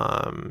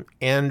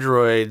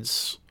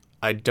 Androids,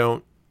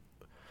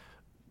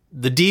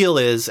 the deal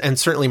is, and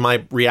certainly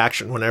my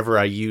reaction whenever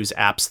I use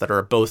apps that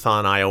are both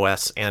on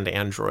iOS and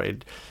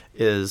Android,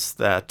 is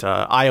that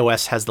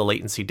iOS has the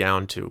latency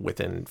down to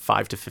within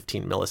 5 to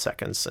 15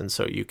 milliseconds. And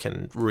so you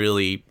can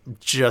really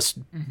just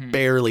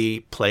barely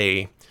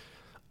play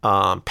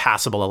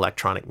passable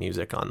electronic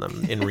music on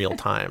them in real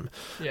time.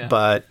 Yeah.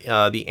 But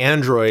the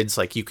Androids,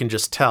 like, you can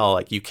just tell,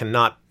 like, you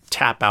cannot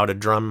tap out a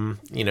drum.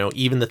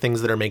 Even the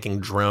things that are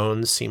making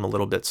drones seem a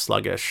little bit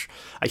sluggish.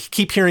 I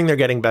keep hearing they're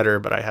getting better,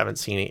 but I haven't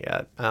seen it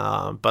yet.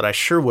 But I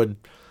sure would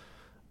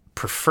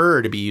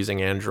prefer to be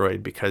using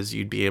Android, because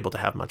you'd be able to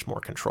have much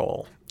more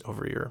control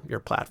over your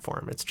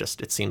platform.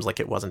 It seems like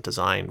it wasn't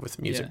designed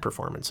with music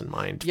performance in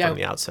mind from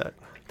the outset.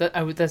 That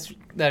got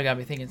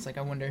me thinking. It's like,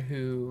 I wonder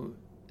who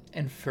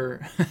and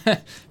for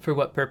for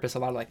what purpose a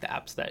lot of like the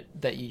apps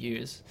that you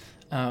use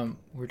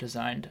were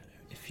designed,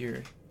 if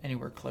you're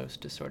anywhere close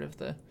to sort of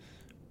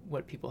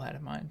what people had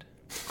in mind.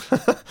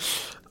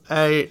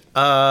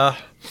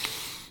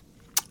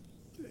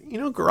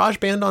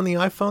 GarageBand on the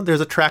iPhone,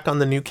 there's a track on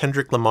the new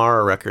Kendrick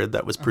Lamar record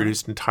that was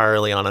produced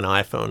entirely on an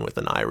iPhone with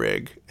an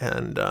iRig,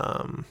 and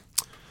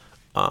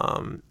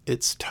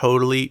it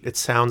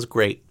sounds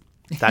great.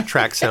 That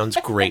track sounds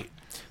great.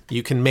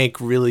 You can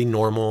make really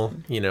normal,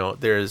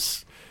 there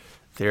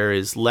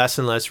is less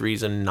and less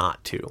reason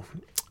not to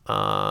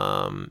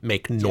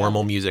make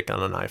normal music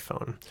on an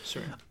iPhone.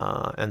 Sure.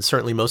 And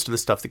certainly most of the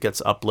stuff that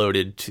gets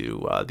uploaded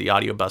to the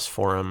AudioBus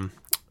forum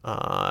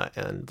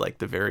and like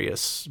the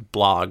various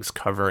blogs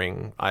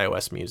covering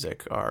iOS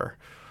music are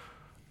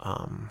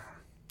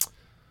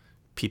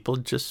people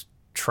just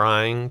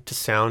trying to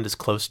sound as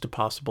close to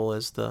possible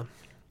as the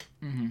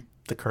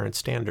current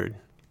standard.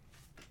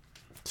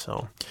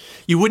 So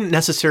you wouldn't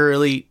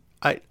necessarily,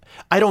 I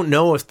don't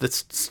know if the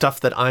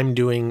stuff that I'm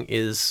doing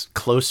is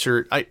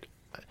closer.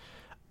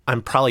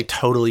 I'm probably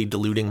totally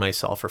deluding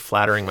myself or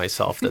flattering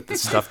myself that the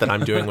stuff that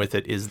I'm doing with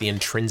it is the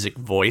intrinsic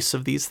voice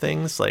of these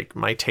things. Like,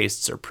 my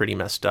tastes are pretty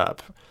messed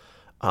up.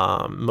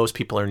 Most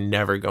people are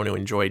never going to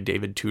enjoy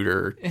David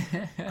Tudor, tapes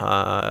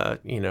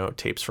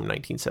from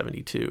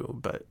 1972.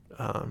 But,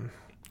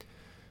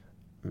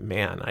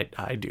 man,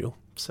 I do.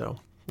 So,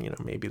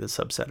 maybe the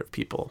subset of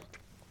people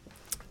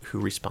who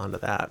respond to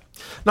that.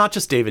 Not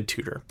just David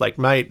Tudor. Like,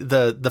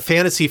 the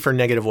fantasy for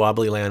Negative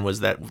Wobbly Land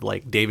was that,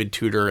 like, David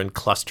Tudor and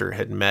Cluster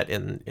had met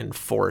in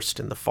Forest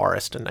in the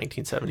forest in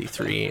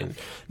 1973 and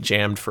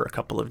jammed for a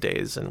couple of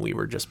days, and we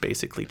were just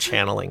basically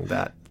channeling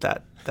that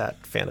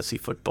fantasy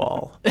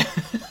football.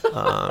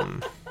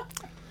 Sounds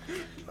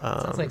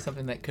like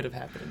something that could have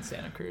happened in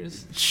Santa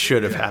Cruz.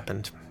 Should have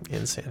happened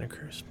in Santa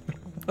Cruz.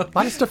 A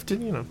lot of stuff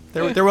did,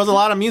 there was a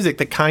lot of music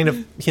that kind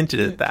of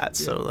hinted at that.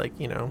 So, like,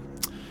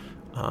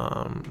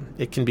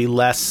 it can be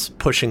less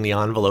pushing the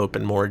envelope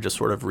and more just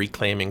sort of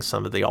reclaiming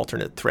some of the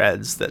alternate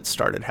threads that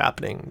started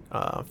happening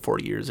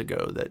 40 years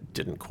ago that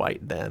didn't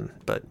quite then,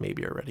 but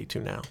maybe are ready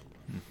to now.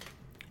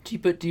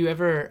 Do you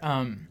ever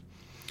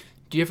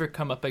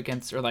come up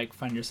against or like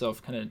find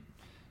yourself kind of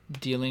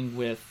dealing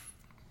with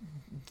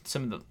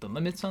some of the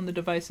limits on the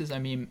devices? I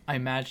mean, I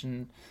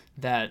imagine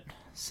that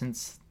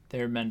since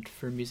they're meant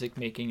for music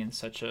making in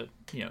such a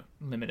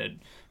limited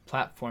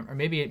platform, or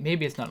maybe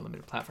it's not a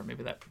limited platform,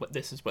 maybe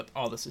this is what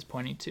all this is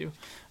pointing to,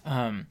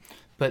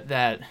 but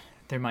that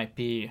there might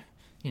be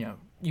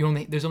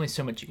there's only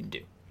so much you can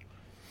do.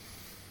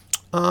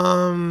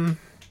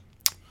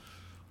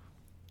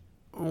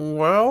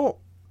 Well,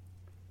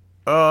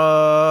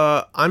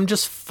 I'm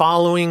just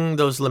following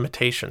those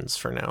limitations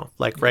for now.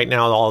 Like, right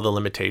now, all the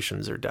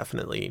limitations are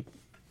definitely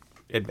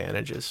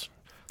advantages.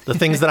 The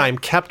things that I'm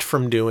kept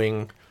from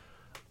doing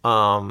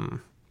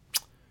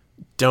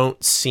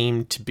don't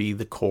seem to be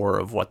the core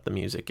of what the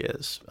music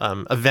is.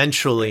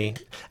 Eventually,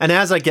 and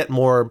as I get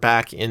more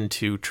back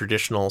into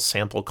traditional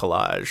sample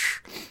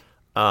collage,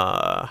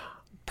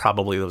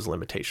 probably those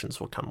limitations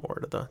will come more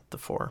to the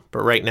fore.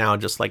 But right now,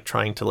 just like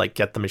trying to like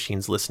get the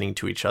machines listening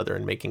to each other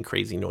and making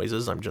crazy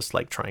noises, I'm just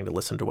like trying to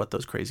listen to what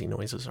those crazy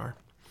noises are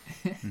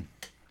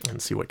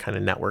and see what kind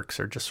of networks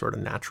are just sort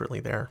of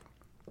naturally there.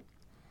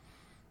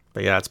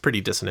 But yeah, it's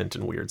pretty dissonant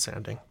and weird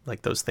sounding.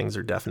 Like, those things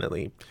are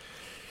definitely,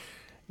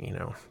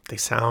 they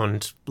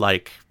sound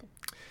like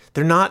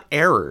they're not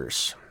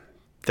errors.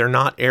 They're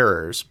not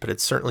errors, but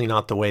it's certainly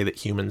not the way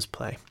that humans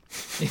play.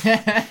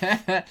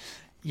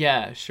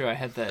 Yeah, sure. I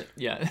had that.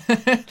 Yeah,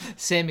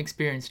 same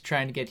experience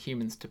trying to get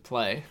humans to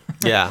play.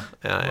 Yeah.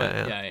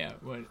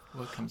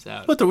 What comes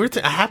out? But the weird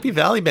thing, a Happy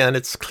Valley Band,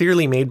 it's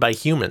clearly made by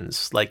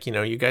humans. Like,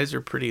 you guys are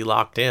pretty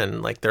locked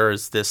in. Like,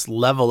 there's this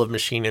level of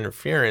machine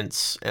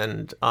interference.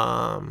 And,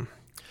 do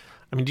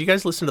you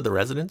guys listen to The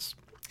Residents?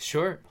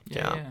 Sure.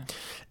 Yeah.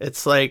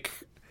 It's like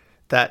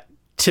that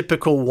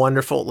typical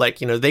wonderful, like,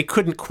 they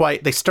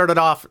they started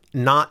off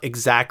not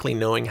exactly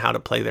knowing how to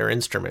play their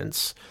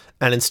instruments.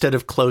 And instead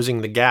of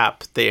closing the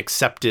gap, they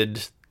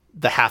accepted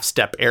the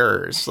half-step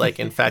errors. Like,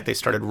 in fact, they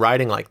started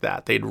writing like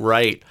that. They'd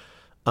write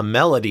a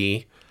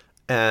melody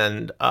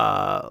and,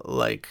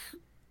 knock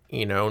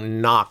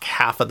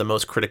half of the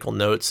most critical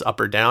notes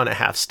up or down a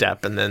half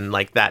step. And then,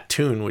 like, that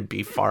tune would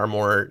be far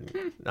more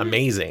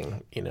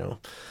amazing,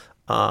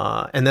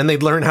 And then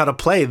they'd learn how to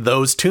play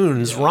those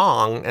tunes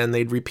wrong, and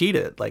they'd repeat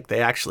it. Like,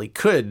 they actually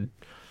could.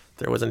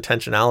 There was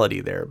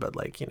intentionality there, but,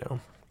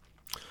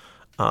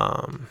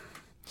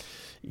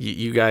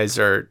 you guys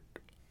are.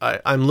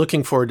 I'm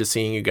looking forward to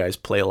seeing you guys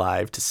play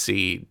live to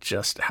see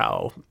just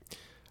how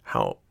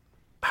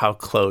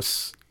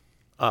close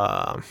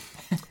how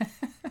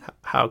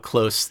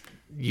close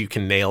you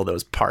can nail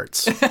those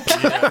parts.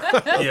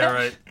 Yeah,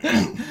 right.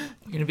 You're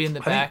gonna be in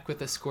the back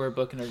with a score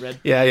book and a red.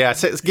 Yeah.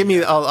 So give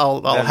me.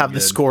 I'll have good.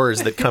 the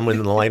scores that come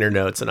in the liner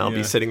notes, and I'll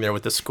be sitting there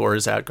with the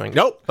scores out, going,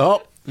 nope,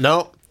 oh,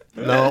 no.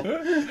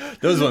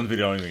 Those ones we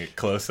don't even get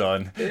close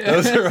on.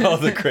 Those are all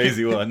the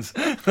crazy ones.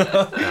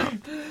 I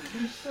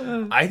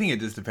think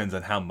it just depends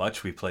on how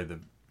much we play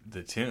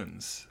the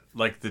tunes.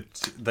 Like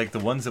the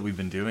ones that we've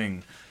been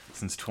doing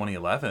since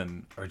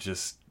 2011 are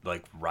just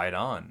like right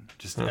on.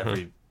 Just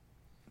every.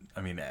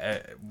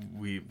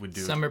 We would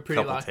do some are a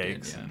pretty couple locked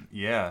takes. in,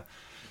 Yeah.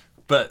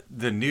 But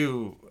the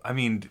new,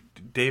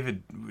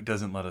 David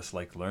doesn't let us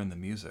learn the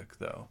music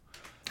though.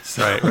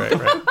 So, Right.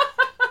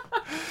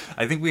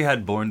 I think we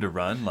had Born to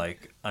Run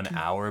an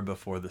hour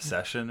before the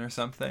session or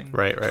something.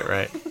 Right.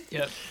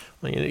 Yep.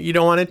 Well, you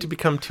don't want it to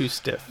become too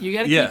stiff. You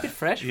got to keep it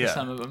fresh for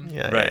some of them.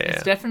 Yeah, Right.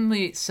 It's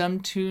definitely some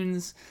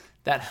tunes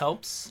that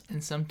helps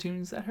and some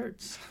tunes that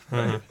hurts.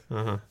 Right.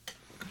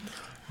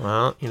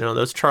 Well,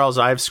 those Charles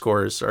Ives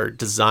scores are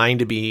designed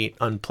to be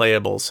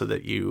unplayable so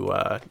that you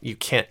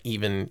can't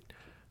even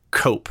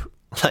cope.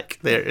 Like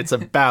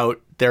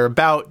they're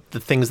about the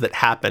things that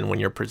happen when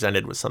you're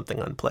presented with something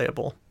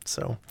unplayable.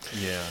 So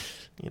Yeah.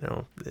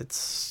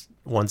 It's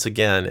once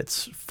again,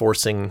 it's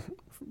forcing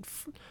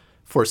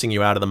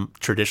you out of the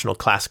traditional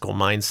classical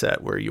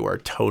mindset where you are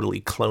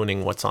totally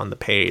cloning what's on the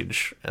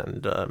page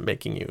and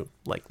making you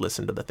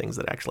listen to the things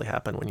that actually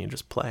happen when you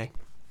just play.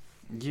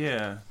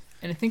 Yeah.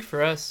 And I think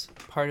for us,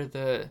 part of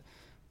the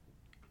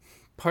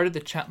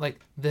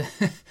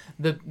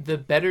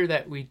the better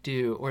that we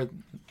do, or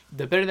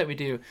the better that we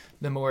do,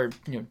 the more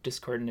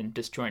discordant and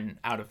disjointed and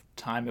out of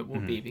time it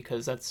will be,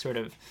 because that's sort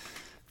of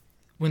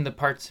when the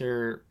parts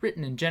are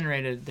written and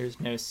generated. There's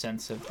no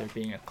sense of there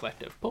being a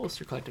collective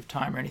pulse or collective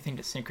time or anything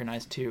to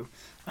synchronize to.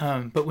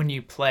 But when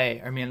you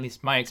play, at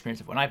least my experience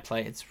of when I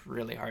play, it's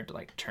really hard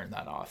to turn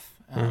that off.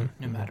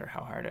 No matter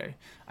how hard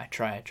I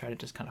try to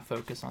just kind of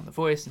focus on the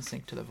voice and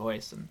sync to the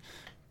voice,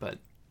 but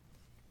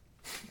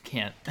you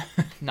can't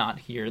not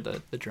hear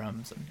the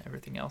drums and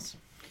everything else.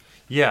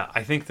 Yeah,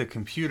 I think the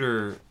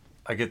computer,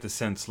 I get the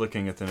sense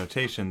looking at the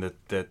notation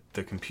that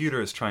the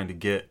computer is trying to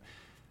get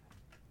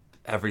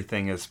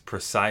everything as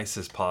precise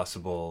as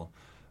possible,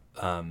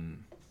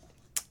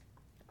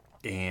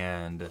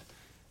 and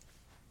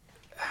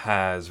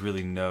has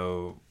really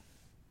not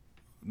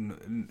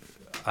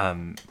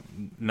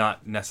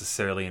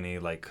necessarily any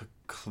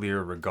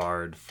clear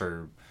regard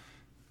for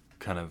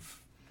kind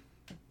of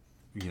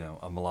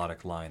a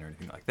melodic line or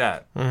anything like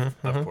that,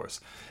 of course.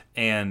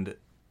 And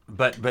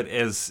but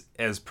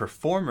as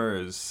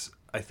performers,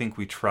 I think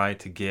we try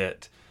to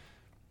get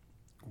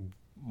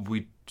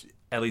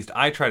at least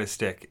I try to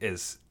stick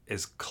as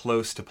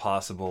close to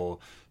possible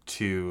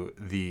to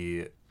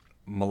the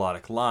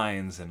melodic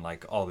lines and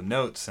all the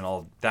notes and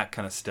all that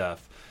kind of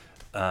stuff,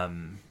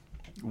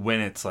 when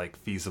it's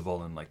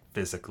feasible and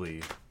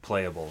physically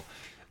playable,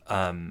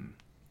 and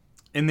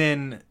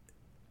then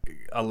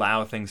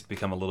allow things to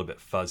become a little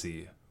bit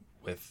fuzzy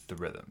with the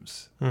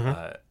rhythms.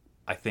 I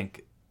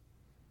think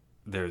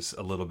there's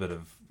a little bit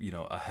of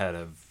ahead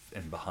of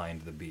and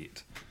behind the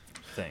beat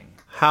thing.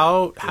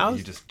 How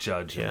you just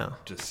judge and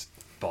just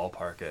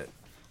ballpark it.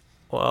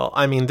 Well,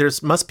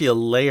 must be a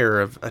layer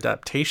of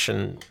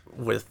adaptation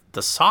with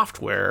the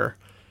software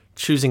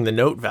choosing the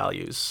note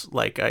values.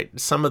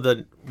 Some of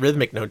the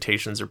rhythmic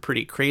notations are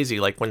pretty crazy.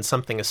 When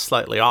something is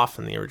slightly off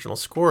in the original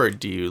score,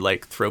 do you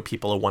throw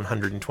people a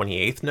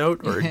 128th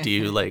note, or do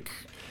you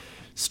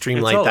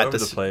streamline all that over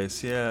the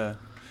place? Yeah.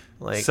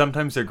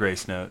 Sometimes they're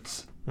grace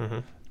notes.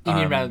 You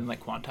mean rather than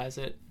quantize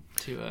it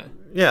to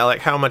yeah,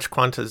 how much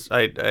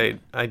quantize?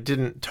 I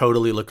didn't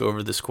totally look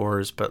over the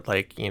scores, but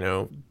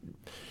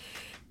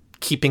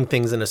keeping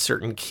things in a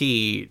certain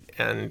key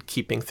and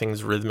keeping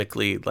things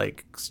rhythmically,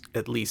 like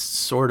at least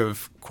sort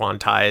of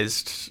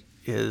quantized,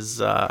 is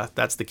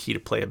that's the key to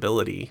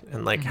playability.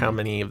 And like, how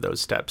many of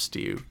those steps do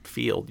you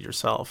field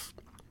yourself?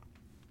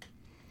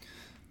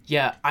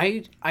 Yeah,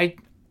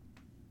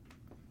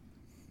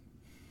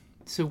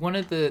 so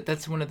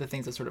that's one of the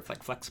things that's sort of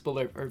like flexible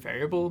or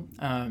variable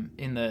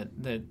in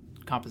the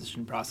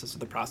composition process, or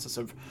the process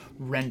of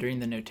rendering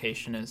the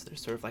notation, is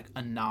there's sort of like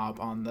a knob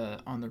on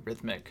the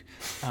rhythmic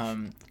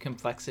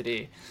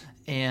complexity,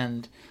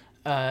 and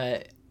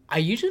I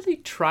usually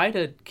try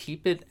to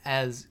keep it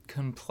as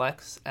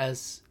complex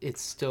as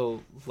it's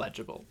still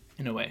legible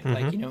in a way.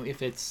 Like,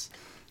 if it's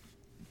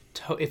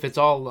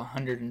all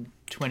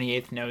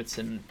 128th notes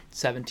and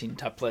 17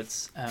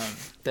 tuplets,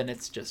 then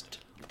it's just,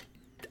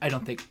 I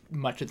don't think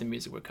much of the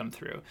music would come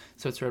through.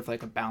 So it's sort of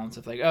like a balance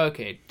of like, oh,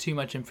 okay, too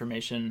much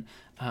information,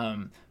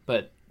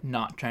 but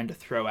not trying to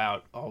throw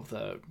out all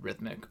the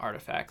rhythmic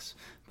artifacts.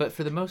 But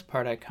for the most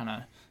part, I kind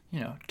of,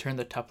 turn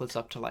the tuplets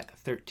up to like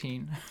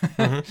 13.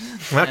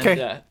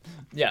 Okay.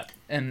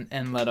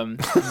 And let them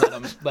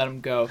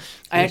go.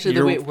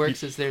 The way it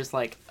works is there's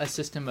like a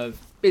system of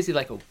basically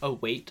like a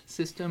weight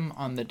system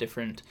on the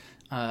different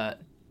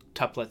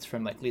tuplets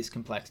from like least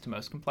complex to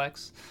most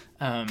complex.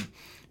 And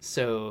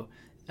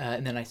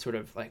then I sort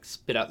of like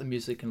spit out the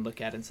music and look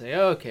at it and say,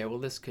 oh, okay, well,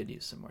 this could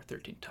use some more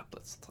 13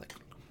 tuplets. It's like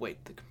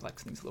weight the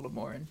complex things a little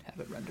more and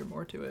have it render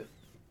more to it.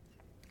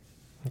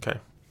 Okay.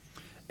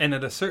 And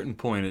at a certain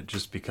point, it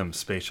just becomes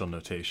spatial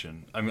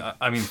notation.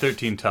 I mean,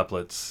 13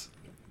 tuplets.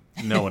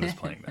 No one is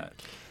playing that.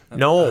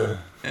 No,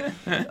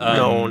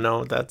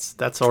 no,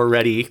 that's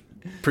already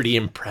pretty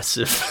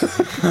impressive.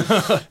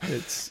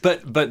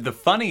 But the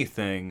funny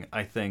thing,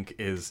 I think,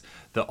 is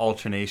the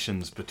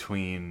alternations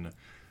between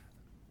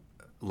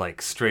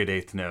like straight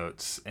eighth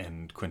notes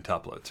and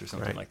quintuplets or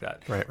something like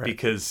that. Right.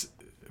 Because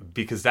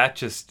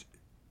that's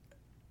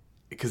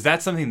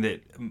something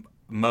that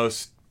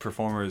most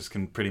performers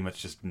can pretty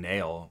much just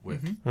nail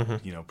with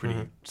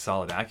pretty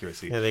solid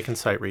accuracy. Yeah, they can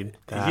sight read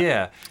that.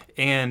 Yeah,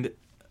 and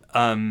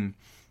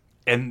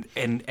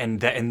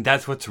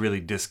that's what's really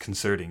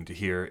disconcerting to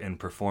hear in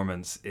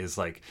performance, is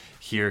like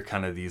hear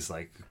kind of these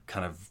like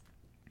kind of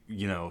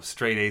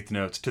straight eighth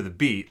notes to the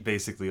beat,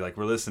 basically, like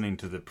we're listening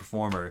to the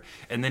performer,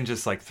 and then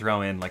just like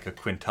throw in like a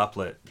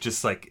quintuplet,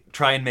 just like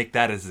try and make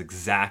that as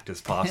exact as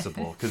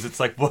possible, because it's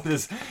like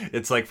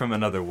it's like from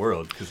another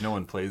world, because no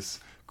one plays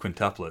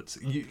quintuplets,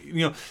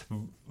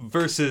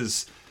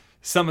 versus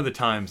some of the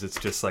times it's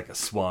just like a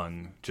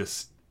swung,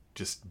 just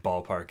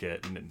ballpark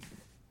it, and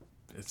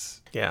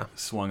it's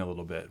swung a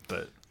little bit.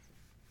 But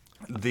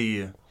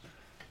the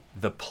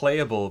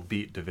playable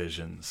beat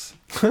divisions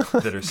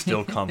that are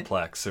still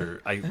complex,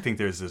 or I think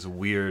there's this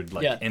weird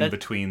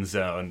in-between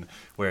zone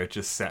where it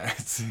just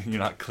sounds, you're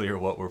not clear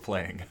what we're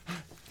playing.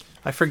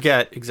 I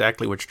forget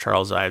exactly which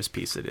Charles Ives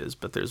piece it is,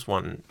 but there's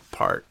one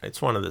part,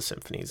 it's one of the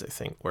symphonies, I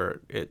think,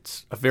 where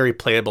it's a very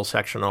playable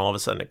section, and all of a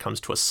sudden it comes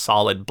to a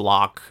solid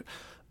block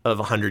of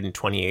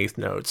 128th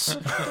notes,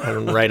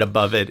 and right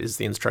above it is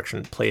the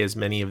instruction, play as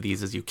many of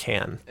these as you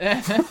can.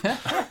 And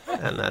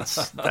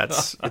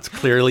it's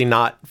clearly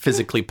not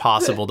physically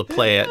possible to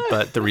play it,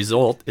 but the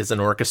result is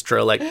an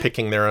orchestra like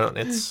picking their own.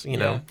 It's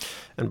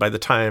and by the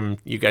time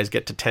you guys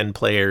get to 10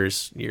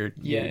 players,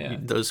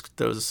 those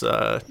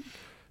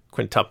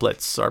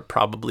quintuplets are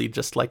probably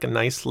just like a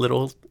nice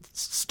little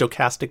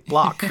stochastic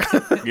block.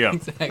 Yeah,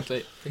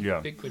 exactly.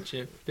 Pick what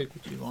you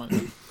want.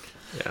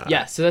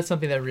 Yeah, so that's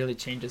something that really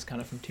changes kind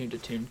of from tune to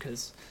tune,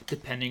 because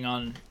depending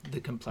on the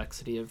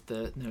complexity of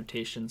the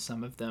notation,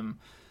 some of them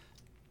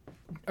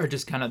are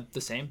just kind of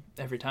the same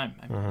every time.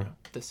 I mean,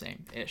 the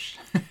same-ish.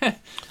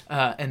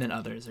 And then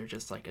others are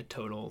just like a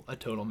total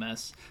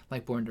mess,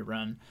 like Born to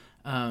Run.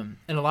 And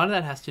a lot of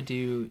that has to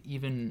do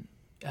even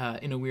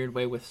in a weird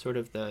way with sort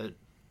of the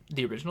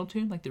original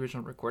tune, like the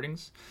original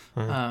recordings.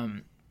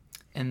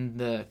 And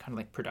the kind of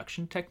like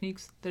production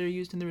techniques that are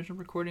used in the original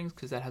recordings,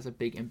 because that has a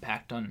big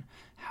impact on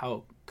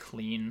how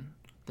clean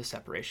the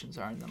separations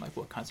are, and then like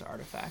what kinds of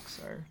artifacts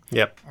are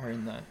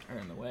in the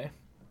way.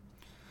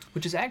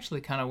 Which is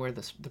actually kind of where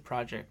the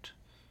project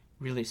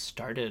really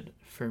started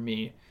for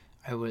me.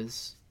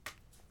 The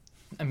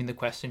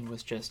question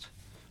was just,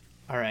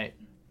 all right,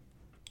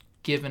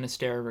 given a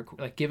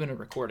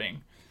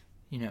recording,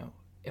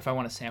 if I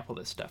want to sample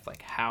this stuff,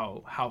 like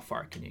how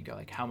far can you go?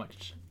 Like how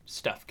much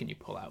stuff can you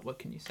pull out? What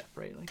can you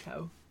separate? Like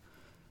how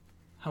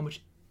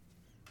much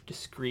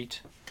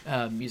discrete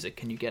music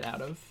can you get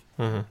out of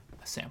a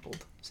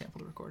sampled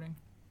recording?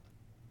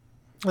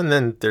 And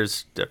then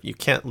you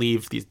can't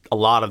leave a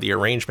lot of the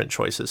arrangement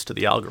choices to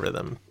the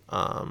algorithm.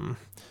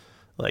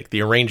 Like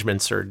the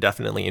arrangements are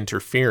definitely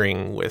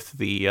interfering with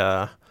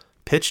the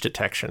pitch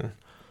detection,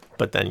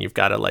 but then you've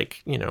got to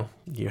you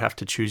have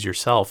to choose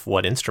yourself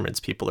what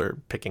instruments people are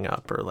picking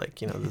up, or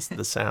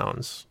the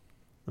sounds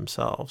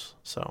themselves.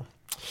 So,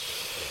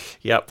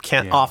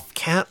 can't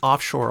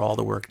offshore all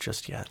the work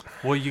just yet.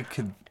 Well, you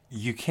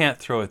can't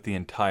throw at the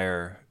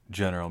entire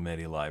General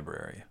MIDI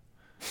library.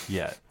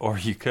 yet, or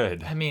you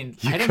could. I mean,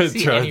 You I don't could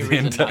see throw any the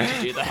reason entire- not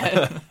to do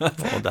that.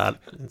 Well,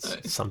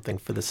 that's something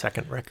for the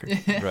second record.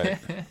 Right.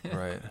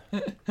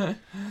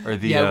 Or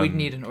the Yeah, we'd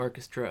need an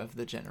orchestra of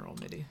the general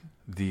MIDI.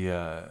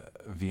 the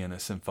Vienna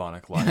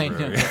Symphonic I know.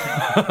 Library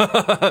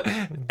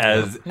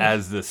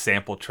as the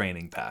sample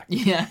training pack,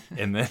 Yeah.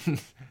 and then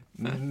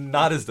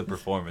not as the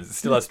performance. It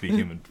still has to be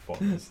human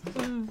performance.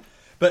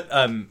 But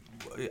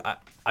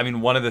I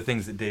mean, one of the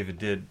things that David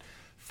did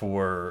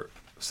for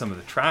some of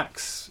the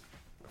tracks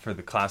for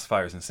the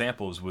classifiers and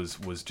samples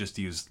was just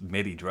use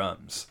MIDI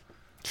drums.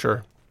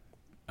 Sure.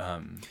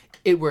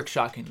 It works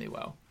shockingly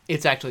well.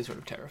 It's actually sort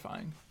of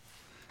terrifying.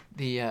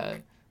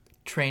 The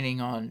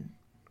training on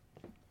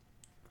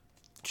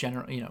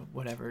general,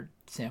 whatever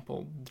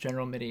sample,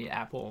 general MIDI,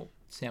 Apple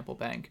sample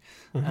bank,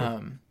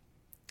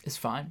 is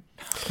fine.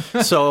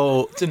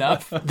 So It's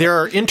enough. there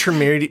are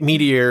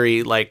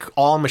intermediary, like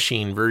all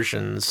machine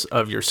versions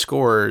of your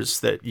scores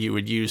that you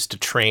would use to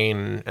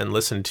train and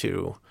listen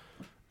to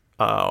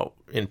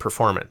in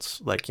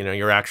performance. Like,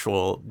 your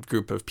actual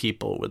group of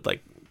people would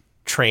like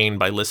train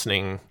by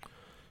listening.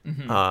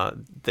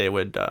 They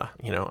would,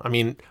 I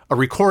mean, a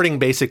recording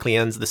basically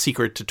ends. The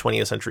secret to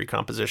 20th century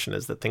composition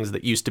is that things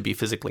that used to be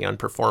physically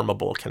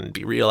unperformable can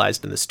be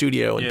realized in the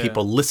studio, and Yeah.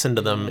 people listen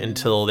to them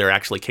until they're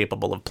actually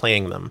capable of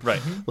playing them.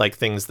 Right. Like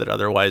things that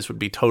otherwise would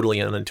be totally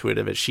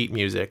unintuitive as sheet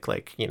music.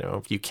 Like,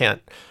 you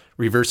can't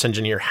reverse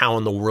engineer how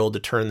in the world to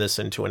turn this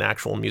into an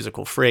actual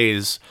musical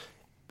phrase.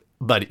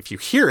 But if you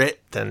hear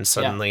it, then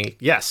suddenly,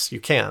 yes, you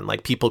can.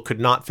 Like, people could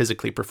not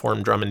physically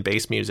perform drum and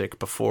bass music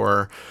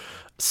before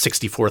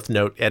 64th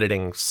note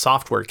editing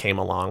software came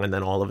along, and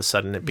then all of a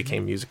sudden it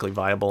became musically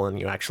viable,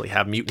 and you actually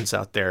have mutants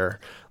out there.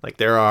 Like,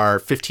 there are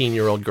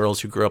 15-year-old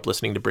girls who grew up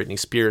listening to Britney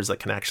Spears that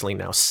can actually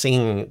now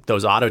sing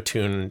those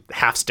auto-tune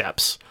half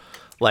steps.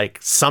 Like,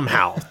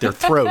 somehow their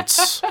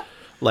throats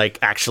like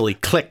actually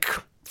click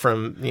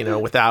from,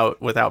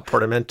 without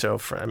portamento.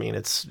 I mean,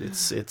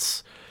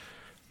 it's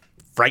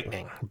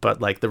frightening, but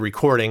like the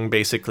recording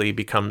basically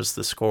becomes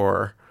the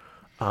score.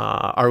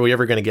 Are we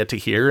ever going to get to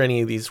hear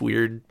any of these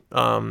weird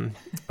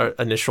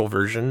initial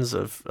versions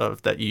of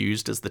that you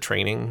used as the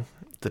training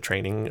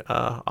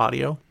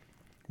audio?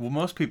 Well,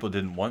 most people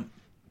don't want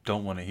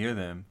to hear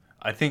them.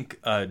 I think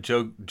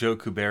Joe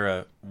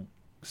Kubera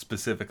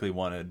specifically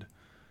wanted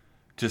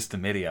just the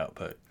MIDI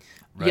output.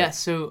 Right? Yeah.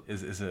 So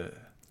Is a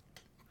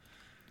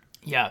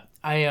yeah,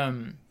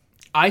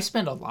 I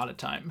spend a lot of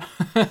time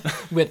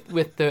with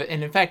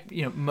and in fact,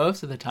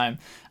 most of the time,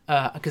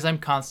 because I'm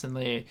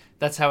constantly,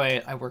 that's how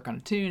I work on a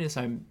tune, is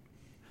I'm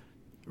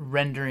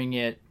rendering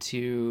it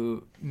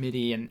to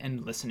MIDI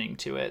and listening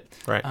to it,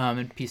 Right.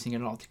 And piecing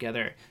it all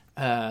together.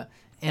 And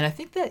I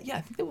think that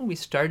when we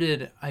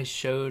started, I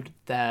showed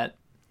that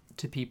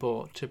to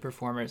people, to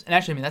performers, and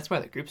actually, I mean, that's why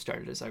the group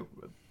started. Is I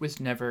was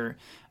never,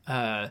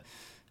 I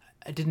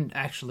didn't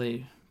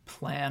actually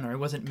plan, or I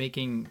wasn't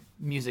making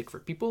music for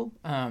people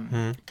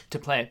to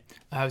play.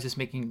 I was just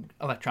making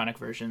electronic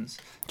versions.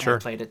 And Sure. I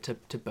played it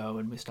to Bo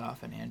and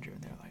Mustafa and Andrew,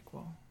 and they're like,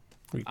 "Well,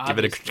 Give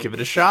it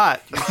a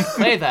shot.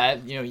 play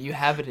that. You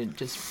have it in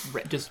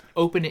just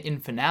open it in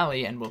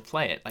Finale, and we'll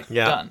play it. Like,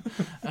 Yeah.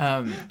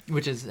 done."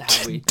 Which is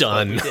how we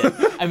Done. what we did.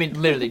 I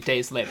mean, literally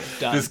days later,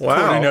 done. this Wow.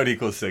 quarter note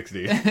equals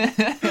 60.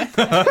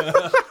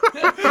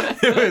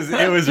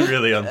 It was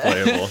really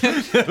unplayable.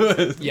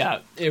 Yeah,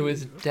 it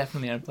was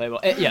definitely unplayable.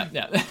 Yeah.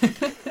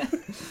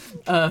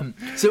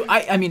 So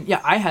I mean,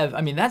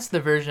 that's the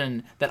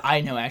version that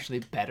I know actually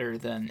better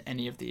than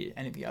any of the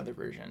other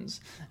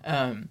versions.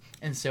 And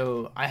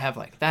so I have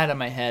like that in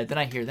my head. Then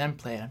I hear them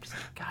play it. I'm just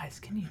like, guys,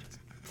 can you just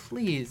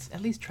please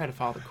at least try to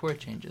follow the chord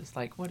changes?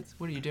 Like, what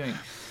are you doing?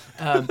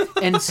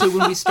 And so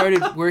when we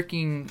started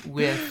working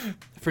with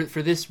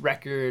for this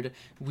record,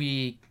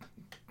 we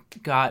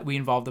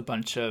involved a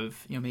bunch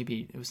of,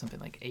 maybe it was something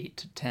like 8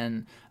 to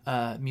 10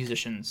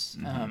 musicians,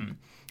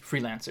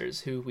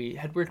 freelancers who we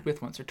had worked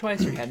with once or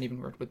twice, or hadn't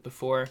even worked with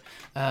before.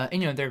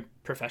 And they're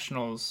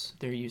professionals;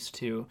 they're used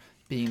to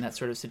being in that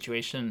sort of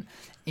situation.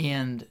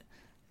 And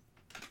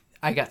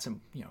I got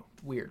some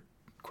weird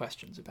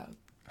questions about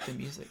the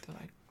music. They're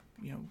like,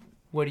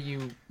 what do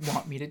you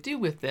want me to do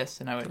with this?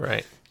 And I would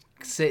Right.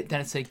 say,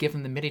 give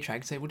them the MIDI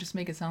track, say, well, just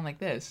make it sound like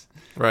this.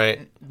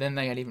 Right. Then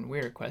they got even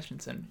weirder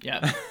questions, and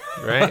yeah.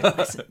 Right.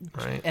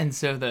 Right. And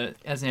so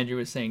as Andrew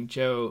was saying,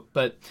 Joe,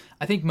 but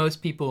I think most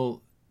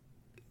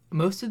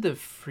of the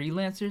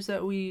freelancers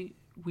that we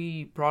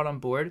brought on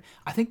board,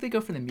 I think they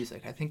go for the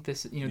music. I think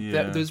this,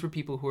 those were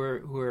people who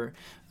are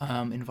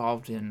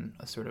involved in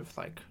a sort of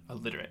like a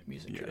literate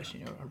music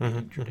tradition, a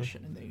reading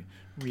tradition, and they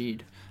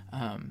read,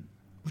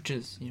 which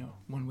is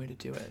one way to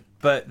do it.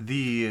 But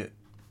the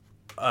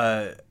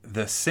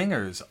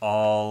singers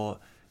all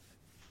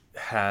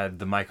had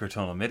the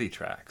microtonal MIDI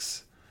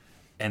tracks,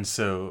 and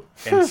so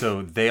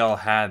they all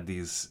had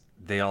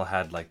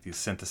like these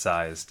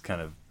synthesized kind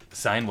of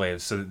sine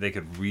waves, so that they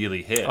could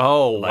really hit.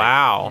 Oh, like,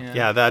 wow. Yeah.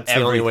 Yeah, that's the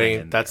only Everything way.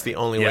 in That's there. the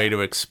only Yeah. way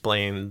to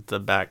explain the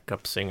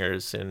backup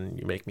singers in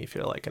 "You Make Me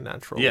Feel Like a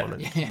Natural Yeah,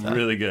 Woman."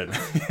 really good.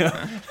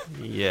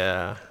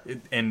 Yeah.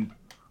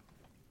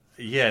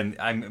 Yeah, and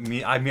I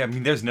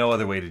mean, there's no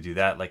other way to do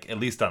that. Like, at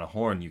least on a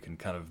horn, you can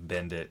kind of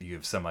bend it. You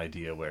have some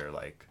idea where,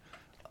 like,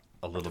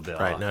 a little bit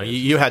Right. off No, is,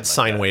 you had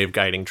something sine like wave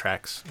guiding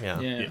tracks. Yeah.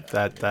 Yeah.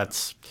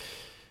 That's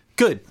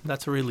good.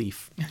 That's a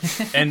relief.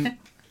 that.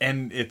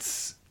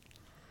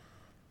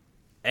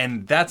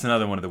 And that's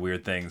another one of the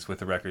weird things with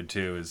the record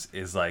too.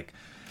 Is like,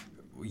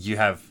 you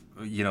have,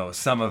 you know,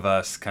 some of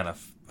us kind of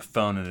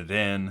phoning it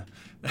in.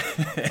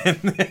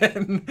 and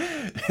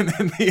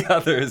then the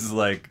others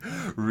like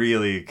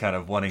really kind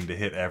of wanting to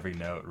hit every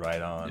note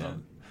right on. Yeah.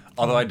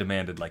 Although I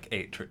demanded like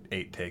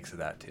eight takes of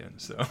that tune.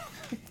 So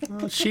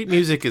Well, sheet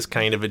music is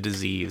kind of a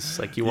disease.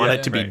 Like you want Yeah,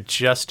 it to be right.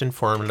 just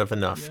informative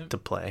enough Yep. to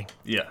play.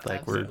 yeah,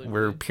 Like Absolutely.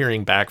 we're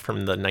peering back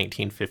from the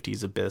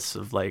 1950s abyss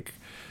of like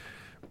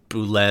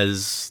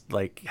Boulez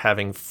like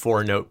having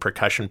 4-note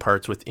percussion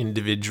parts with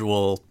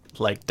individual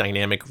like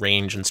dynamic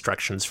range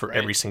instructions for Right.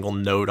 every single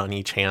note on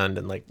each hand,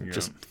 and like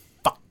just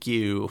fuck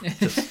you.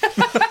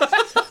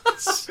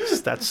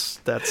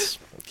 That's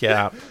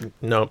yeah.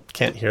 No,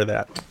 can't hear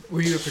that.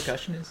 Were you a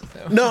percussionist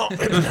though? No,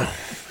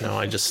 no.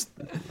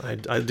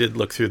 I did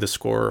look through the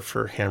score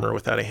for Hammer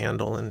Without a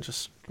Handle, and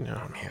just, you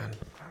know, man,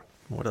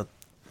 what a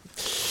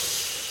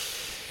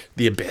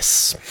the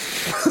abyss.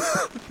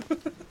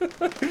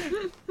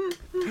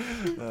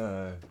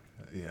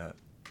 yeah.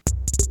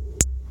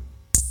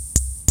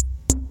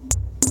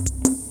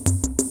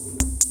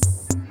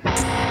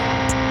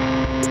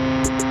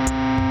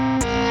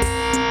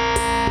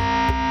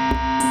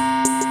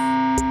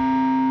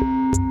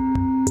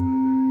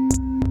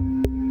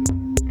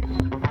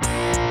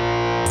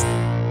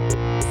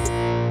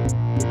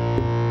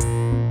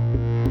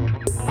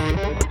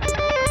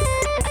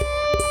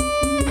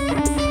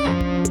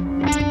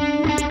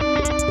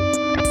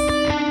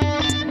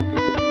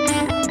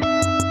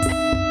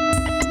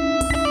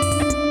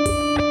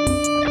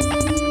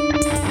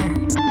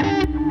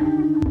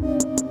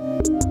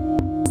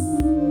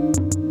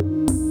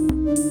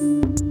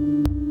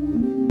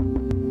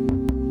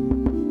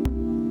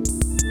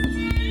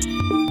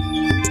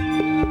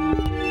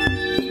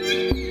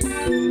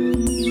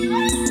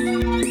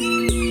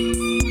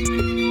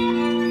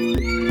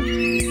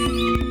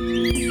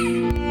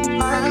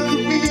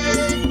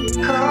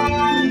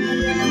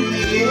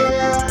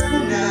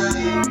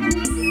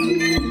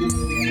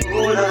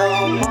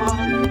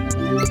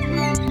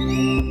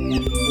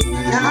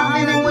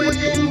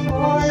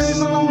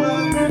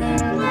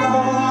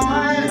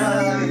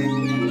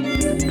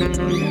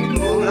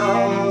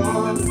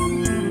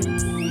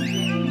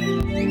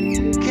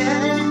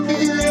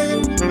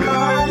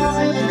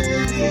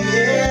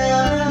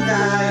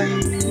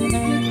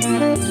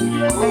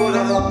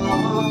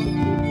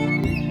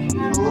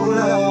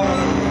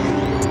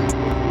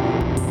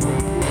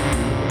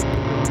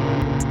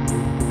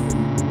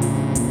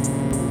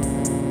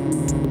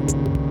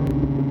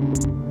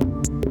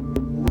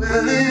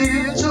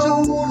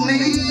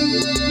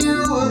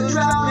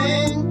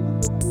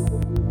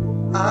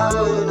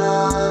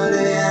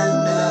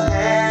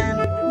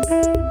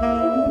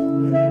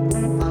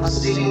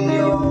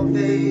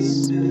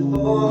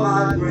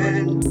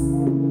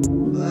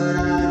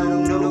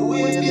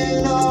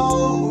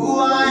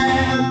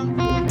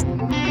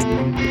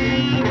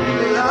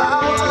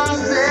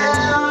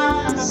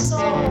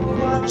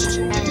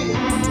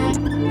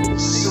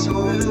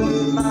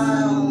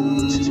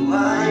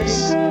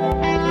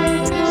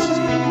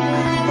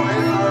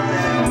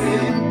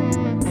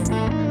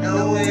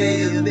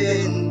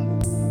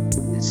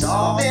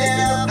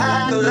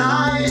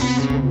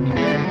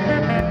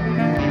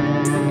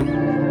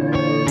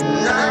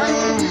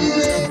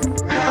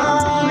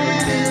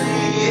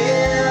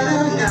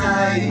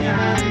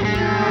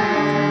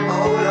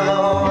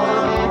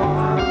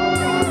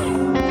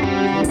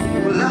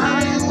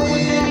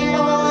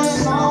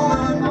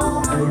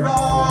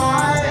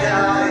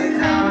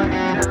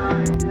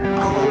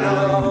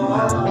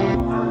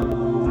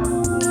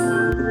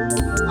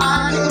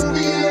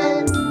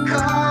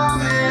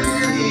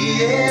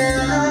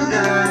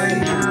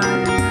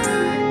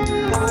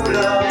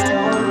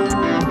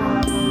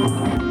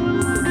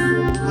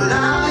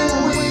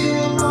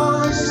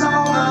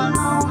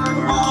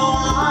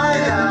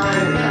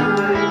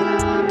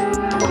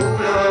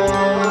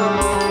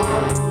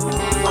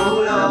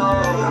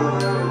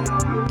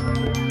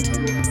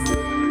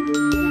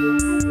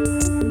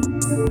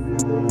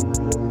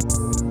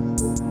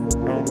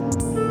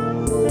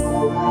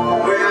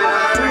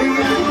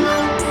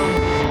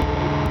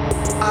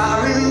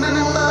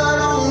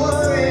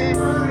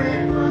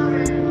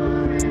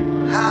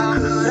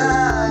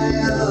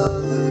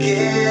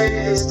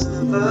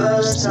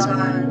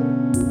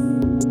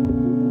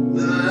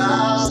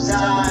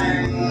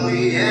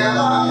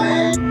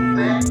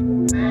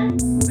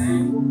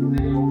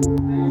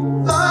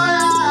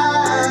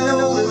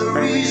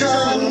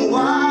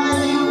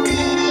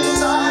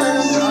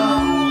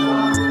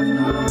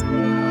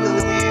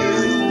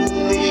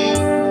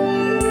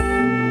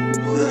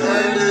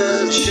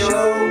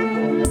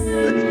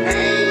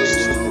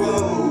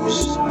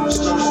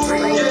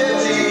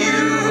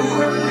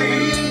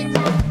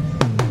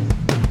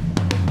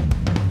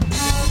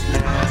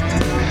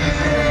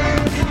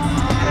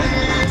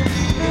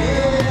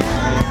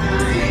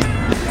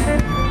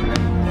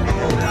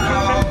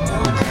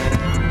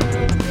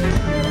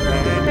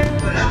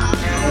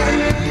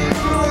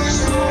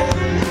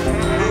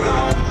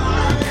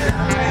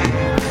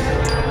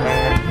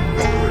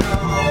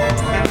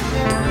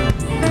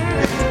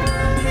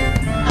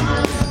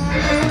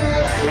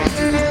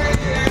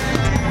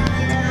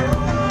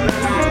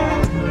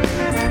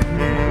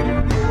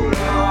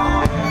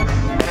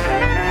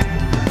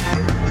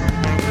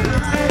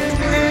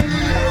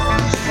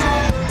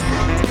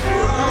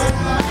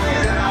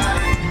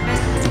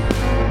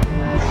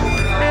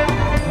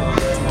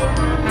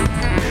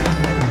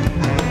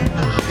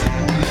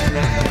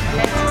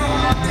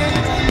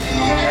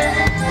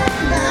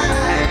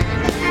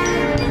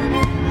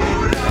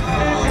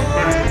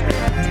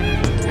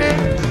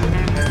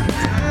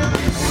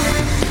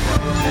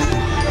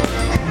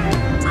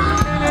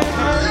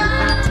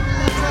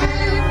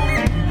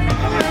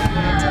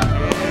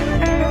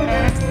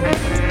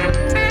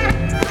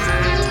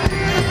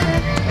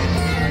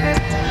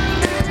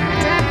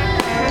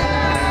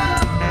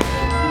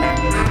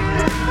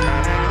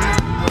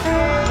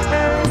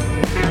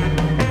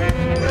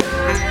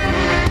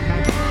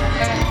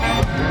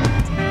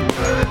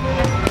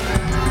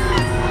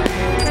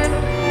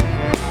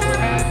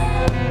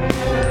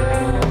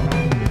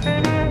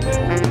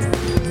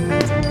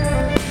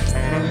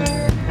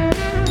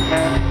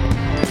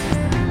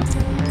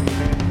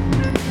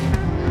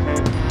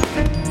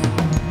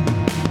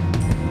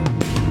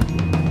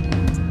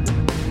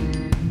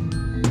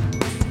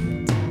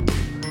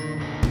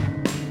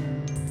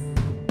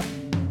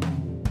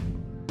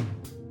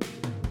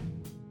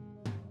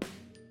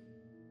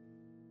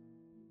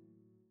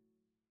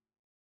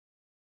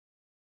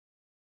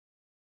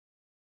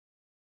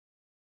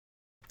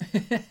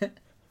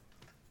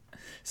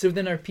 So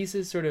then are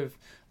pieces sort of,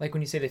 like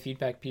when you say the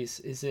feedback piece,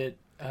 is it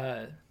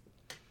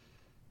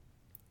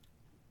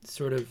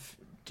sort of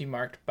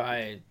demarked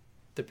by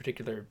the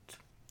particular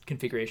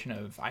configuration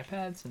of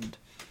iPads and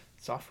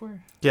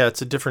software? Yeah,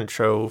 it's a different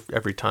show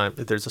every time.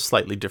 There's a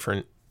slightly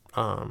different,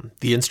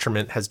 the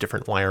instrument has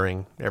different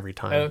wiring every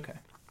time. Oh, okay.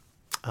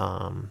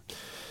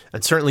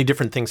 And certainly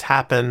different things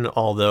happen,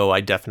 although I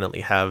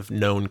definitely have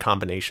known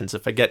combinations.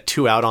 If I get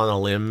too out on a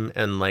limb,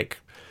 and like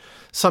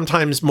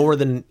sometimes more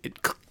than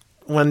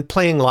when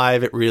playing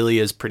live, it really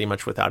is pretty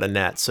much without a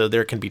net. So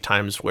there can be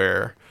times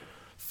where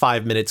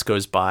 5 minutes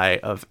goes by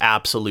of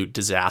absolute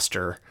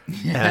disaster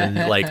and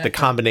like the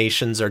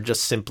combinations are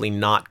just simply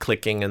not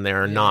clicking and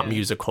they're not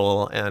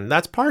musical. And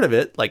that's part of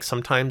it. Like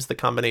sometimes the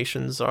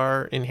combinations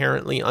are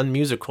inherently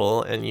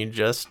unmusical and you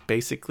just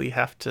basically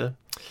have to,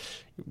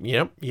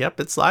 yep,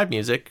 it's live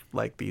music.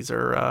 Like these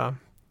are,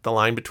 the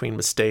line between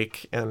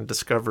mistake and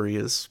discovery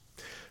is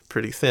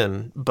pretty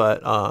thin.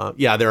 But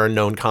yeah, there are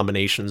known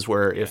combinations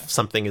where if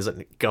something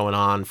isn't going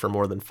on for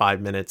more than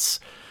 5 minutes,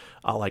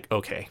 I'll like,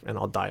 okay, and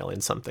I'll dial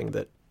in something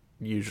that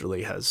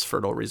usually has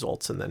fertile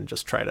results and then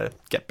just try to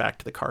get back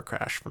to the car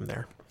crash from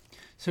there.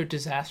 So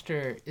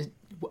disaster is,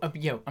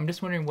 I'm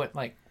just wondering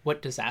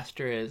what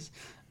disaster is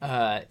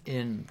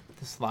in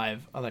this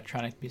live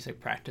electronic music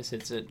practice.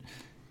 Is it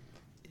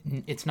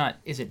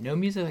no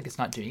music, like it's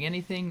not doing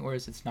anything, or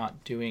is it's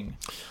doing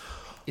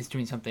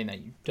something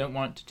that you don't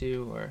want to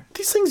do? Or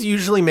these things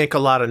usually make a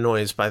lot of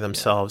noise by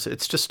themselves.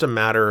 It's just a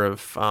matter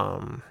of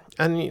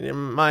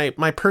and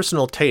my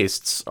personal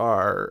tastes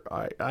are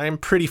I'm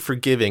pretty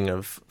forgiving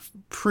of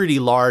pretty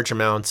large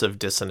amounts of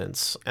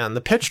dissonance, and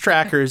the pitch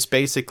trackers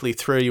basically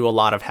throw you a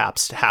lot of half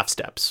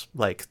steps.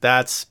 Like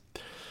that's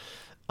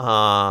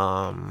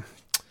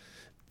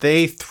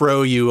they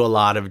throw you a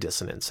lot of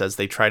dissonance as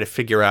they try to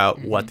figure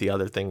out what the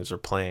other things are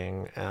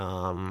playing.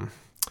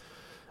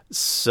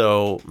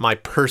 So my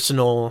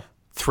personal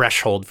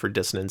threshold for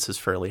dissonance is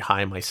fairly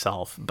high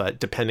myself, but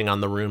depending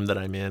on the room that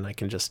I'm in, I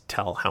can just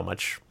tell how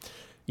much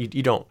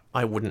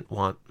I wouldn't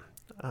want,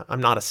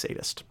 I'm not a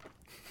sadist,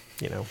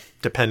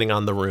 depending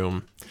on the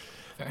room.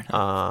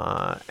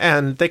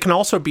 And they can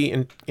also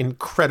be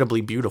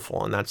incredibly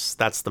beautiful. And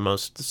that's the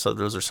most, so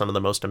those are some of the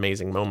most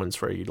amazing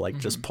moments where you like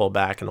just pull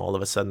back and all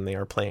of a sudden they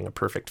are playing a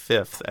perfect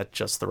fifth at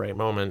just the right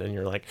moment. And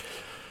you're like,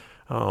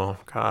 oh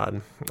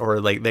God. Or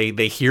like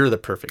they hear the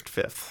perfect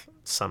fifth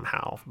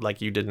somehow,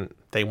 like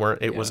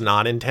it was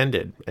not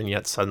intended. And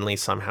yet suddenly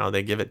somehow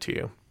they give it to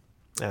you.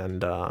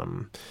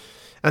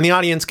 And the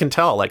audience can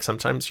tell, like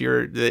sometimes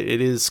it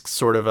is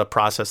sort of a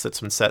process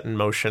that's been set in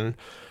motion.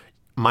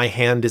 My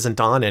hand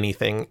isn't on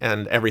anything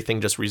and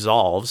everything just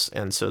resolves.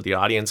 And so the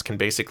audience can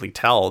basically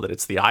tell that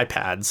it's the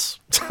iPads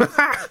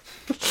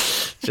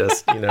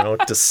just,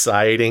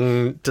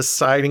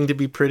 deciding to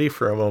be pretty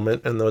for a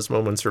moment. And those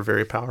moments are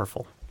very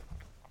powerful.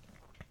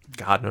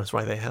 God knows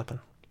why they happen.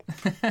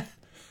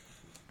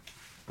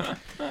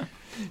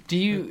 Do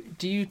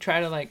you try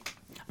to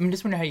I'm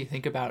just wondering how you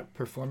think about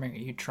performing. Are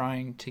you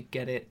trying to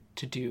get it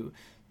to do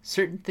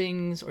certain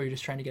things, or are you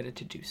just trying to get it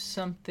to do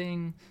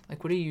something?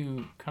 Like, what are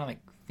you kind of like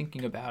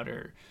thinking about,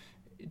 or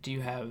do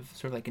you have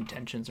sort of like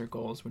intentions or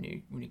goals when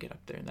you get up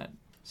there in that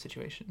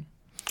situation?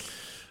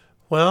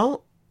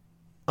 Well,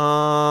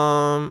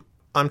 I'm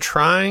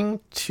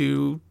trying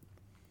to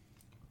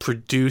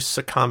produce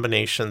a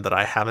combination that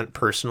I haven't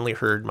personally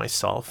heard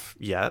myself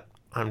yet.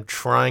 I'm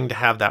trying to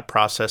have that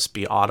process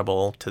be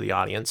audible to the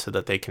audience so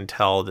that they can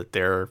tell that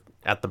they're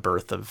at the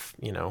birth of,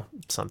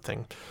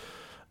 something.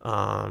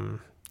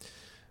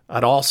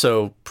 I'd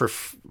also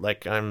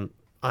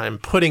I'm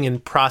putting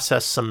in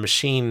motion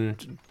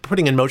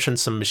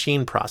some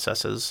machine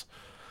processes.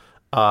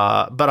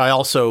 But I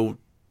also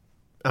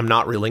am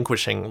not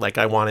relinquishing, like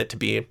I want it to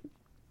be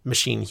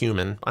machine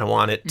human. I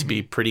want it to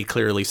be pretty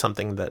clearly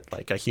something that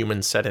like a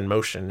human set in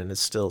motion and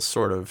is still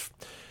sort of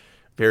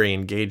very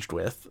engaged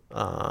with.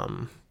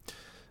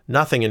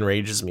 Nothing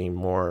enrages me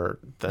more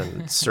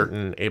than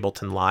certain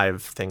Ableton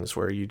Live things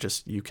where you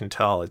can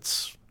tell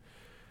it's,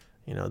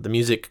 the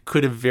music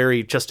could have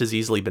just as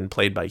easily been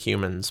played by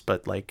humans,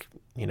 but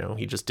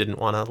he just didn't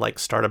want to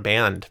start a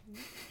band.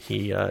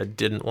 He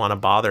didn't want to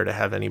bother to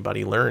have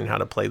anybody learn how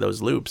to play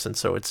those loops. And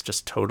so it's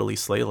just totally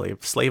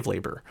slave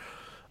labor.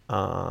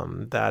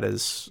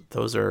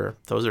 Those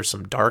are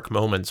some dark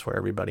moments where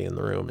everybody in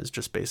the room is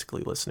just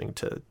basically listening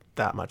to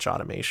that much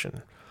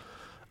automation.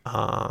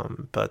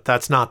 But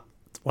that's not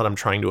what I'm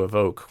trying to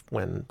evoke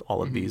when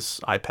all of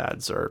these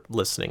iPads are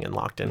listening and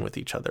locked in with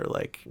each other.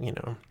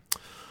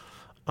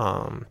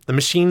 The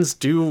machines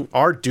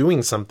are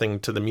doing something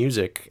to the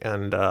music,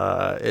 and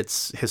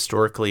it's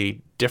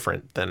historically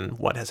different than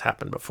what has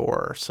happened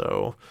before.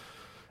 So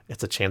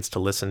it's a chance to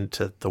listen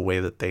to the way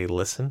that they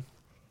listen.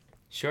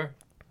 Sure.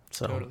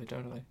 So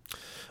totally.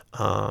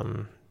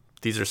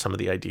 These are some of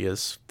the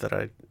ideas that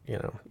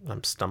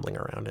I'm stumbling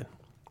around in.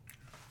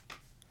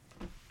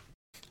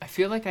 I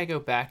feel like I go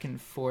back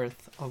and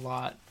forth a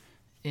lot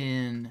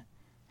in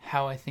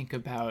how I think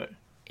about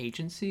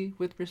agency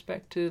with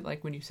respect to,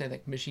 like, when you say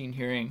like machine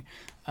hearing,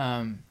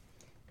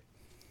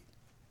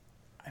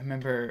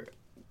 remember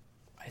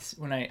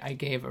when I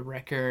gave a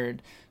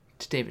record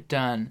to David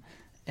Dunn,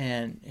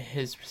 and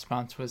his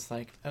response was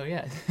like, "Oh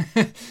yeah,"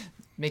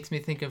 makes me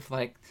think of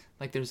like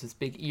there's this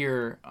big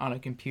ear on a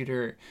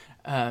computer.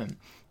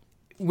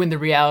 When the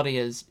reality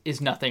is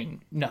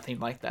nothing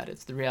like that.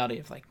 It's the reality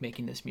of like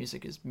making this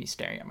music is me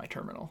staring at my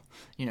terminal,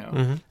 you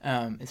know.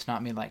 It's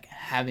not me like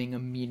having a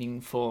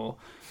meaningful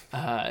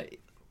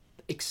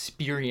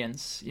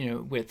experience, you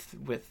know, with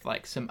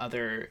like some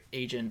other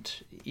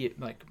agent,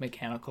 like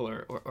mechanical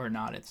or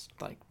not. It's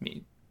like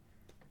me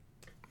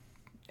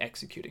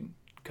executing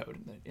code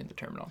in the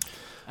terminal.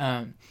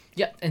 And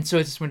so I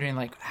was just wondering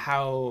like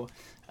how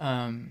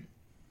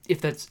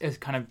if that's a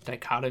kind of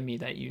dichotomy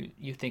that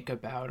you think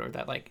about, or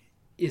that like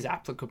is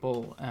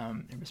applicable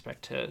in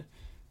respect to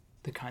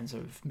the kinds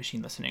of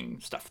machine listening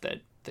stuff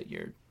that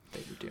you're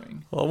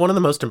doing. Well, one of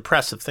the most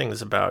impressive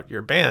things about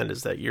your band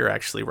is that you're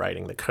actually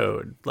writing the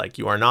code. Like,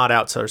 you are not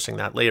outsourcing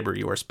that labor.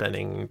 You are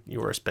spending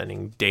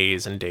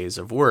days and days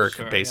of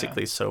work,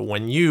 basically. Yeah. So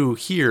when you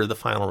hear the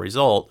final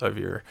result of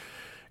your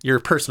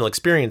personal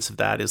experience of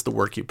that is the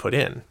work you put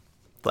in.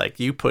 Like,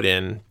 you put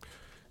in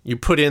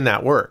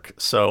that work.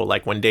 So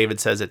like when David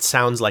says it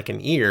sounds like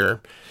an ear,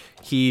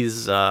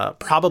 he's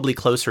probably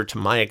closer to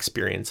my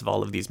experience of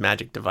all of these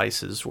magic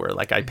devices where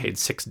like I paid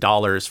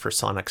 $6 for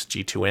Sonic's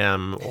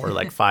G2M or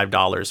like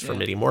 $5 for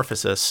MIDI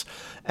Morphosis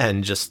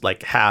and just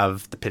like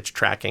have the pitch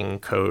tracking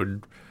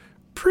code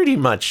pretty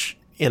much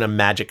in a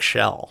magic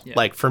shell. Yeah.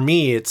 Like for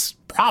me, it's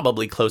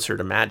probably closer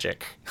to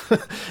magic.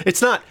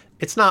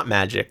 It's not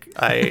magic.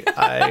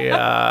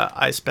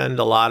 I spend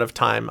a lot of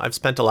time. I've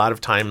spent a lot of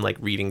time like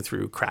reading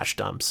through crash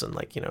dumps and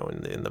like, you know,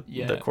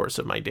 in the course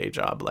of my day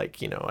job. Like,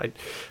 you know,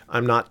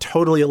 I'm not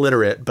totally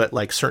illiterate, but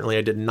like certainly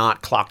I did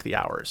not clock the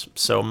hours.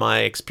 So my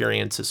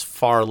experience is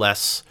far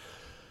less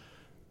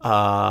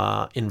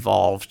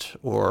involved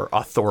or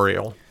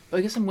authorial.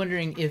 I guess I'm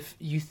wondering if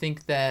you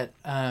think that,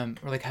 or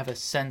like have a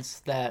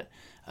sense that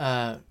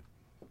all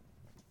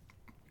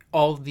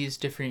of these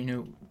different, you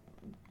know,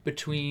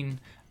 between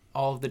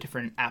all of the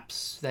different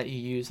apps that you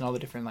use and all the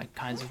different like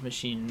kinds of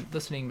machine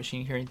listening,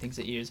 machine hearing things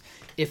that you use,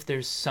 if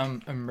there's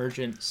some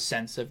emergent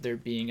sense of there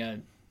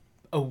being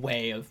a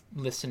way of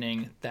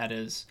listening that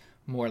is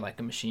more like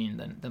a machine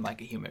than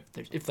like a human.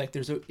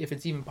 If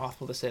it's even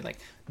possible to say like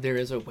there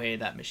is a way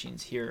that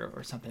machines hear,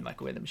 or something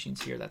like a way that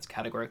machines hear that's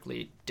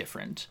categorically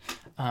different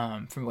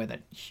from the way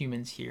that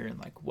humans hear, and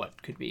like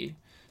what could be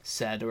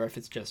said, or if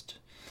it's just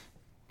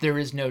there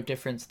is no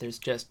difference, there's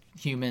just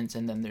humans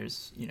and then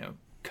there's, you know,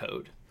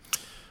 code.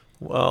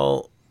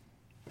 Well,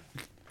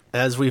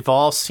 as we've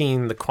all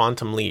seen the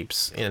quantum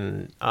leaps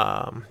in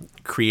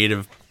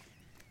creative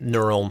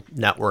neural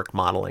network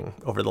modeling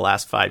over the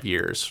last 5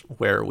 years,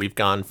 where we've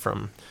gone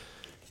from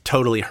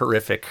totally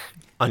horrific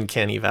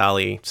uncanny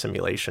valley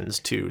simulations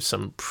to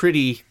some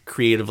pretty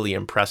creatively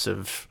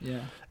impressive.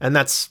 Yeah. And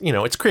that's, you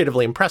know, it's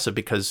creatively impressive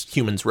because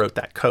humans wrote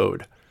that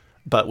code,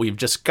 but we've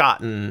just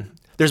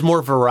there's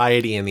more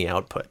variety in the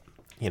output,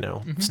 you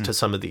know, to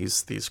some of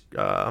these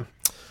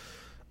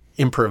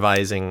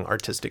improvising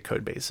artistic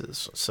code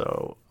bases.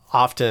 So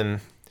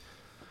often,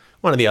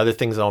 one of the other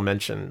things I'll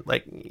mention,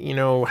 like, you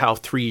know how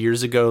 3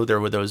 years ago there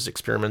were those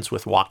experiments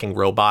with walking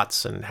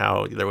robots, and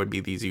how there would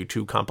be these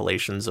YouTube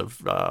compilations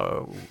of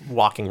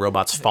walking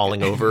robots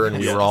falling over, and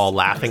we were all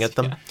laughing at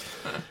them.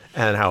 Yeah.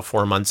 And how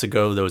 4 months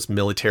ago those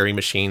military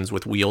machines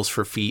with wheels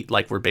for feet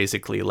like were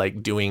basically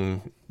like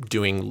doing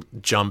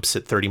jumps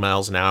at 30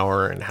 miles an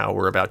hour, and how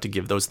we're about to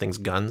give those things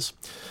guns.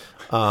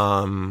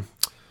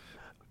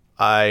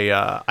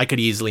 I could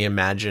easily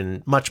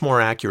imagine much more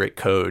accurate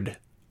code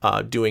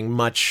doing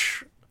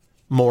much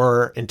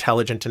more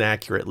intelligent and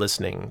accurate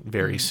listening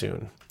very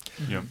soon.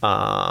 Yeah.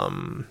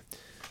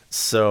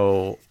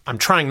 So I'm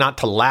trying not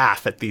to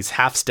laugh at these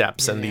half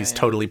steps and these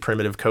totally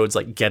primitive codes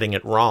like getting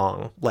it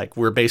wrong. Like,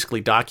 we're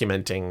basically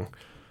documenting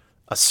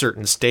a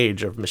certain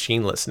stage of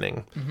machine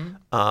listening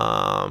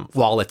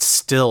while it's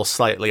still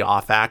slightly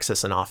off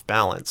axis and off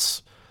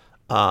balance.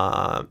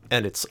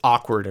 And it's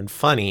awkward and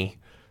funny,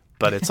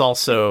 but it's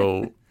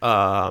also,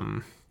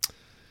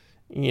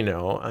 you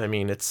know, I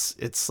mean,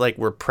 it's like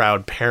we're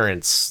proud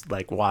parents,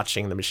 like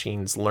watching the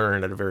machines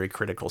learn at a very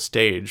critical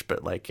stage,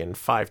 but like in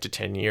 5 to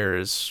 10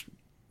 years,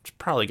 it's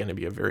probably going to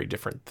be a very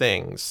different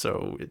thing.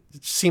 So it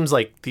seems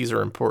like these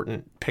are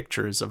important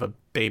pictures of a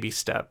baby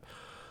step.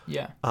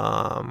 Yeah.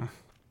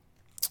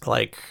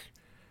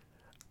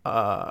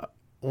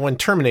 When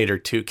Terminator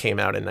 2 came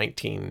out in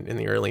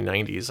the early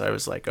 90s, I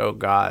was like, oh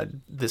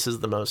God, this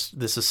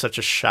is such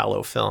a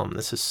shallow film.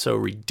 This is so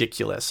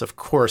ridiculous. Of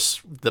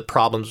course, the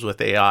problems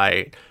with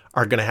AI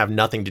are going to have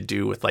nothing to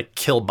do with like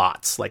kill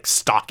bots, like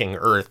stalking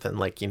Earth and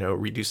like, you know,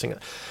 reducing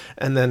it.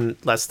 And then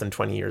less than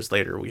 20 years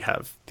later, we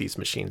have these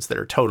machines that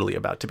are totally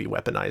about to be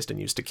weaponized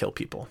and used to kill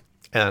people.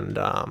 And,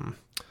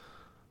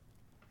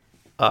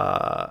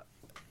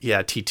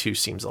 yeah, T2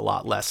 seems a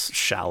lot less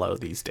shallow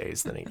these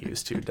days than it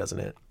used to, doesn't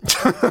it?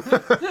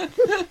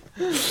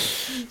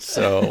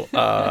 So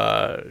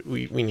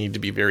we need to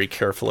be very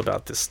careful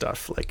about this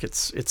stuff. Like,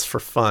 it's for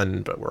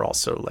fun, but we're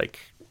also like,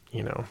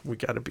 you know, we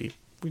got to be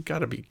we've got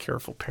to be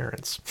careful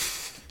parents.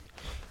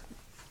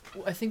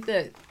 Well, I think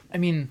that, I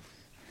mean,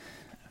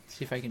 let's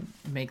see if I can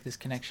make this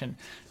connection.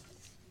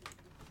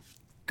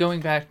 Going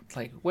back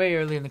like way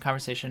early in the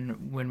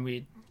conversation when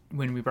we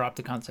brought up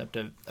the concept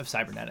of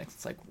cybernetics,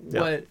 it's like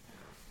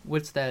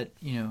what's that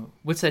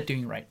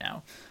doing right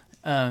now?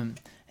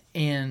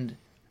 And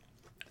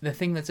the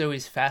thing that's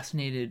always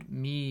fascinated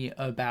me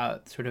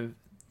about sort of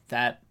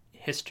that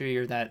history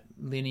or that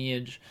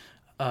lineage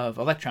of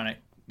electronic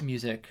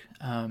music,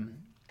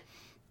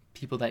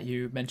 people that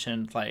you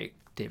mentioned like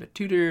David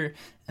Tudor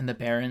and the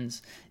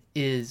Barons,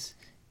 is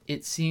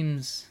it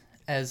seems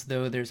as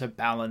though there's a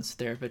balance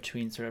there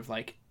between sort of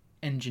like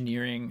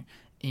engineering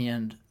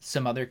and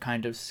some other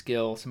kind of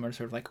skill, some other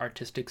sort of like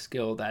artistic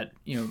skill that,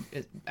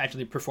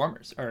 actually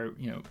performers or,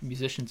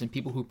 musicians and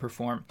people who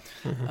perform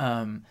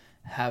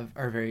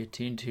are very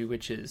attuned to,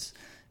 which is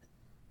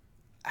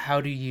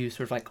how do you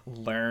sort of like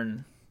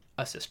learn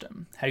a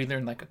system? How do you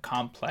learn like a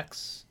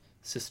complex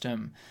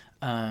system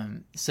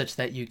such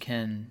that you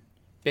can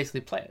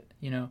basically play it,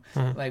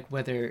 like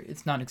whether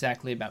it's not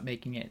exactly about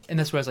making it. And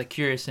that's where I was like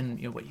curious in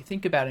what you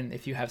think about it, and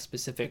if you have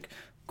specific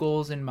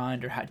goals in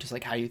mind or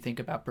how you think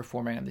about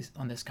performing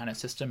on this kind of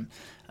system,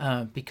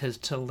 because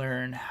to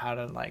learn how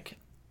to like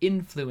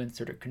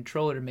influence or to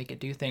control it or make it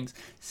do things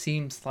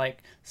seems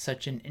like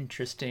such an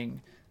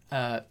interesting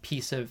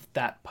piece of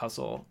that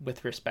puzzle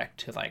with respect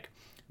to like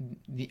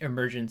the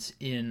emergence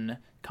in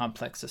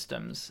complex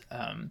systems,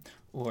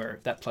 or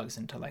that plugs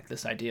into like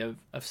this idea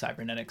of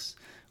cybernetics,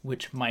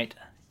 which might,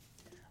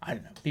 I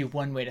don't know, be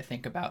one way to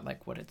think about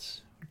like what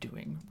it's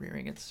doing,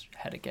 rearing its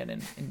head again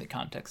in the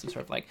context of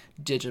sort of like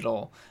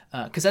digital,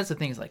 because that's the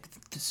thing is like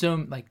so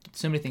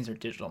many things are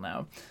digital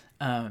now,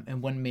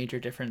 and one major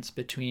difference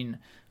between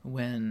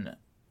when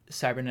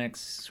cybernetics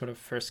sort of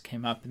first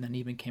came up and then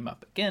even came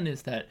up again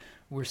is that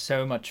we're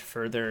so much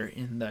further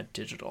in the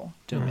digital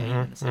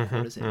domain. It's like,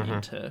 what does it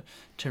mean to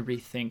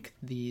rethink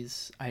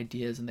these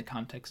ideas in the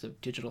context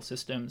of digital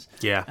systems?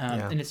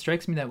 And it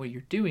strikes me that what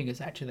you're doing is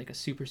actually like a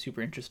super,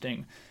 super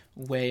interesting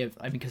way of,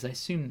 because I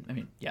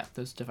assume,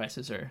 those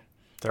devices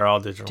they're all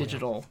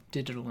digital.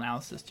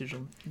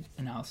 Digital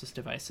analysis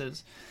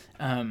devices.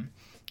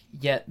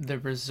 Yet the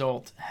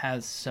result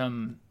has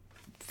some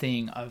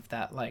thing of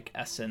that like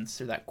essence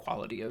or that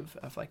quality of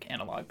like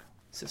analog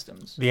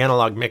systems. The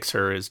analog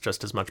mixer is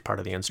just as much part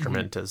of the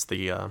instrument as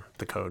the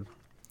code.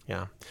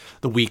 Yeah.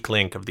 The weak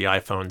link of the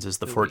iPhones is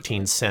the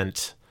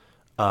 14-cent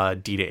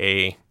D to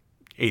A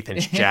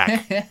 1/8-inch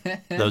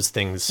jack. Those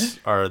things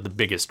are the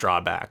biggest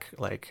drawback.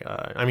 Like,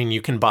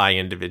 you can buy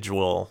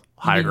individual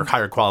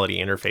higher quality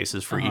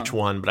interfaces for each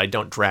one, but I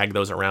don't drag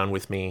those around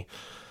with me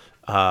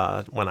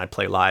when I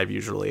play live.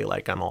 Usually,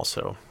 like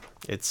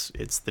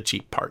it's the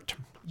cheap part.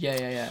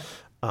 Yeah.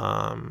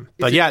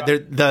 But yeah,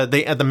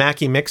 the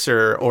Mackie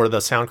mixer or the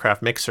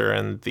Soundcraft mixer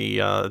and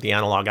the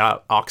analog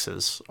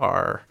auxes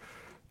are,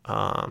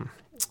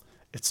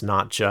 it's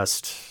not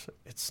just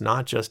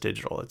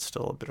digital. It's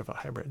still a bit of a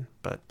hybrid.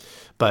 But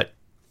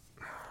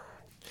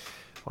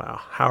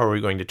wow, how are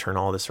we going to turn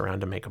all this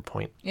around to make a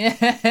point? Yeah,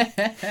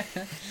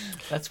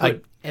 that's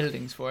what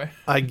editing's for.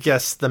 I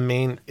guess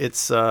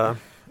we're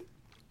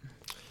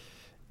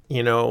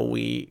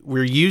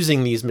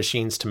using these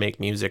machines to make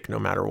music no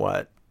matter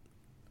what.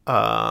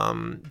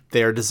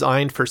 They're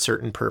designed for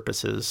certain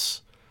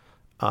purposes,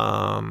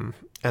 and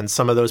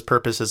some of those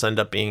purposes end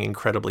up being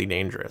incredibly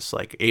dangerous.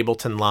 Like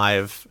Ableton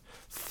Live,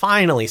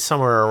 finally,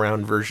 somewhere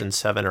around version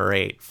 7 or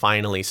 8,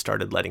 finally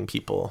started letting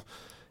people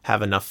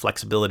have enough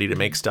flexibility to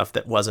make stuff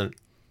that wasn't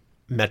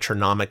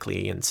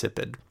metronomically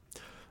insipid.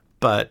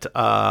 But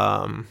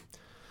that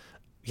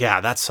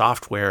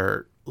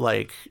software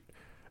like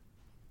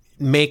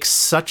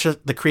makes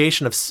the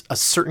creation of a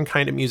certain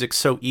kind of music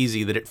so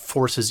easy that it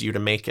forces you to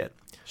make it.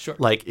 Sure.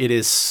 Like it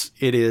is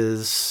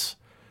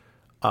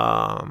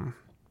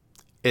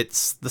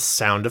it's the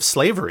sound of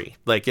slavery.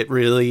 Like it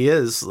really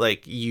is.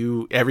 Like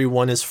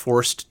everyone is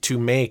forced to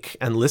make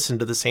and listen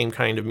to the same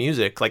kind of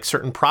music. Like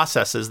certain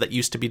processes that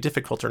used to be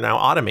difficult are now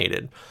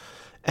automated.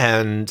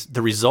 And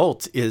the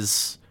result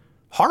is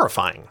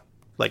horrifying,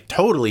 like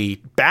totally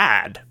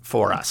bad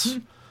for us.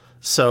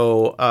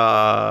 So,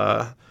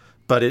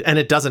 but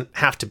it doesn't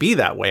have to be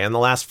that way. And the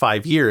last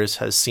 5 years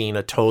has seen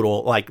a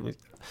total, like,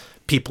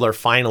 people are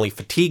finally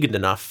fatigued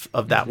enough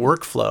of that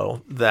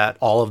workflow that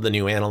all of the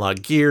new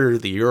analog gear,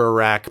 the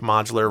Eurorack,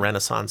 modular,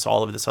 Renaissance,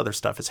 all of this other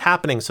stuff is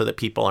happening so that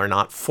people are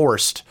not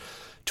forced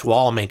to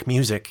all make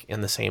music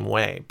in the same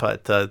way.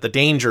 But the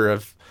danger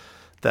of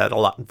that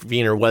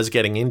Wiener was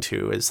getting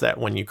into is that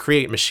when you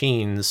create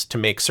machines to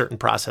make certain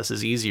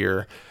processes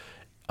easier,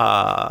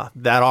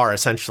 that are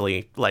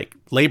essentially like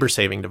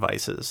labor-saving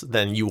devices,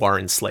 then you are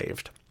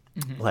enslaved.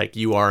 Like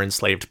you are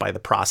enslaved by the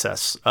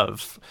process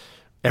of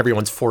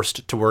everyone's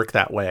forced to work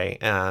that way,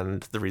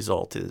 and the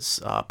result is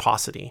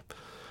paucity.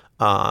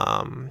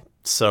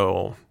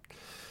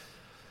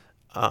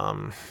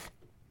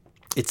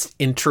 It's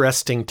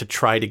interesting to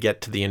try to get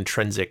to the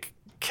intrinsic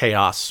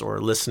chaos or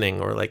listening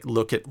or like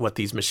look at what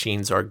these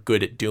machines are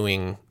good at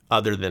doing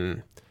other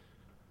than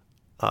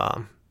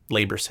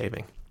labor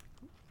saving.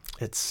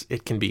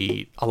 it can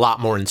be a lot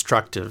more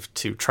instructive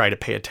to try to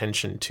pay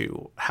attention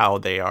to how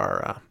they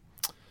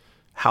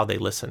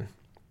listen,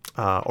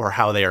 or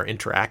how they are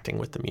interacting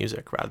with the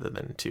music, rather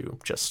than to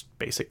just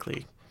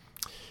basically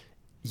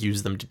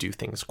use them to do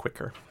things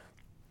quicker.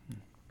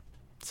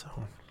 So,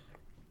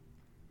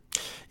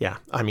 yeah,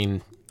 I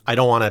mean, I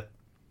don't want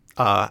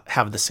to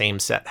have the same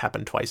set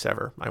happen twice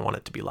ever. I want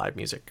it to be live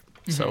music.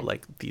 Mm-hmm. So,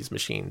 like, these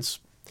machines,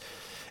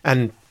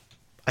 and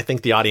I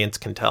think the audience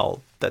can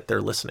tell that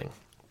they're listening.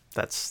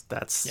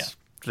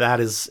 That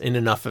is in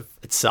enough of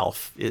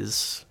itself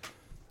is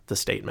the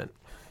statement.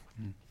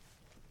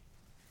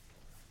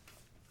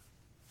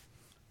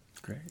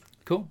 Great.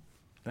 Cool.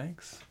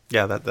 Thanks.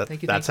 Yeah,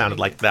 that sounded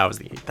like that was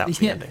the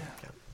ending.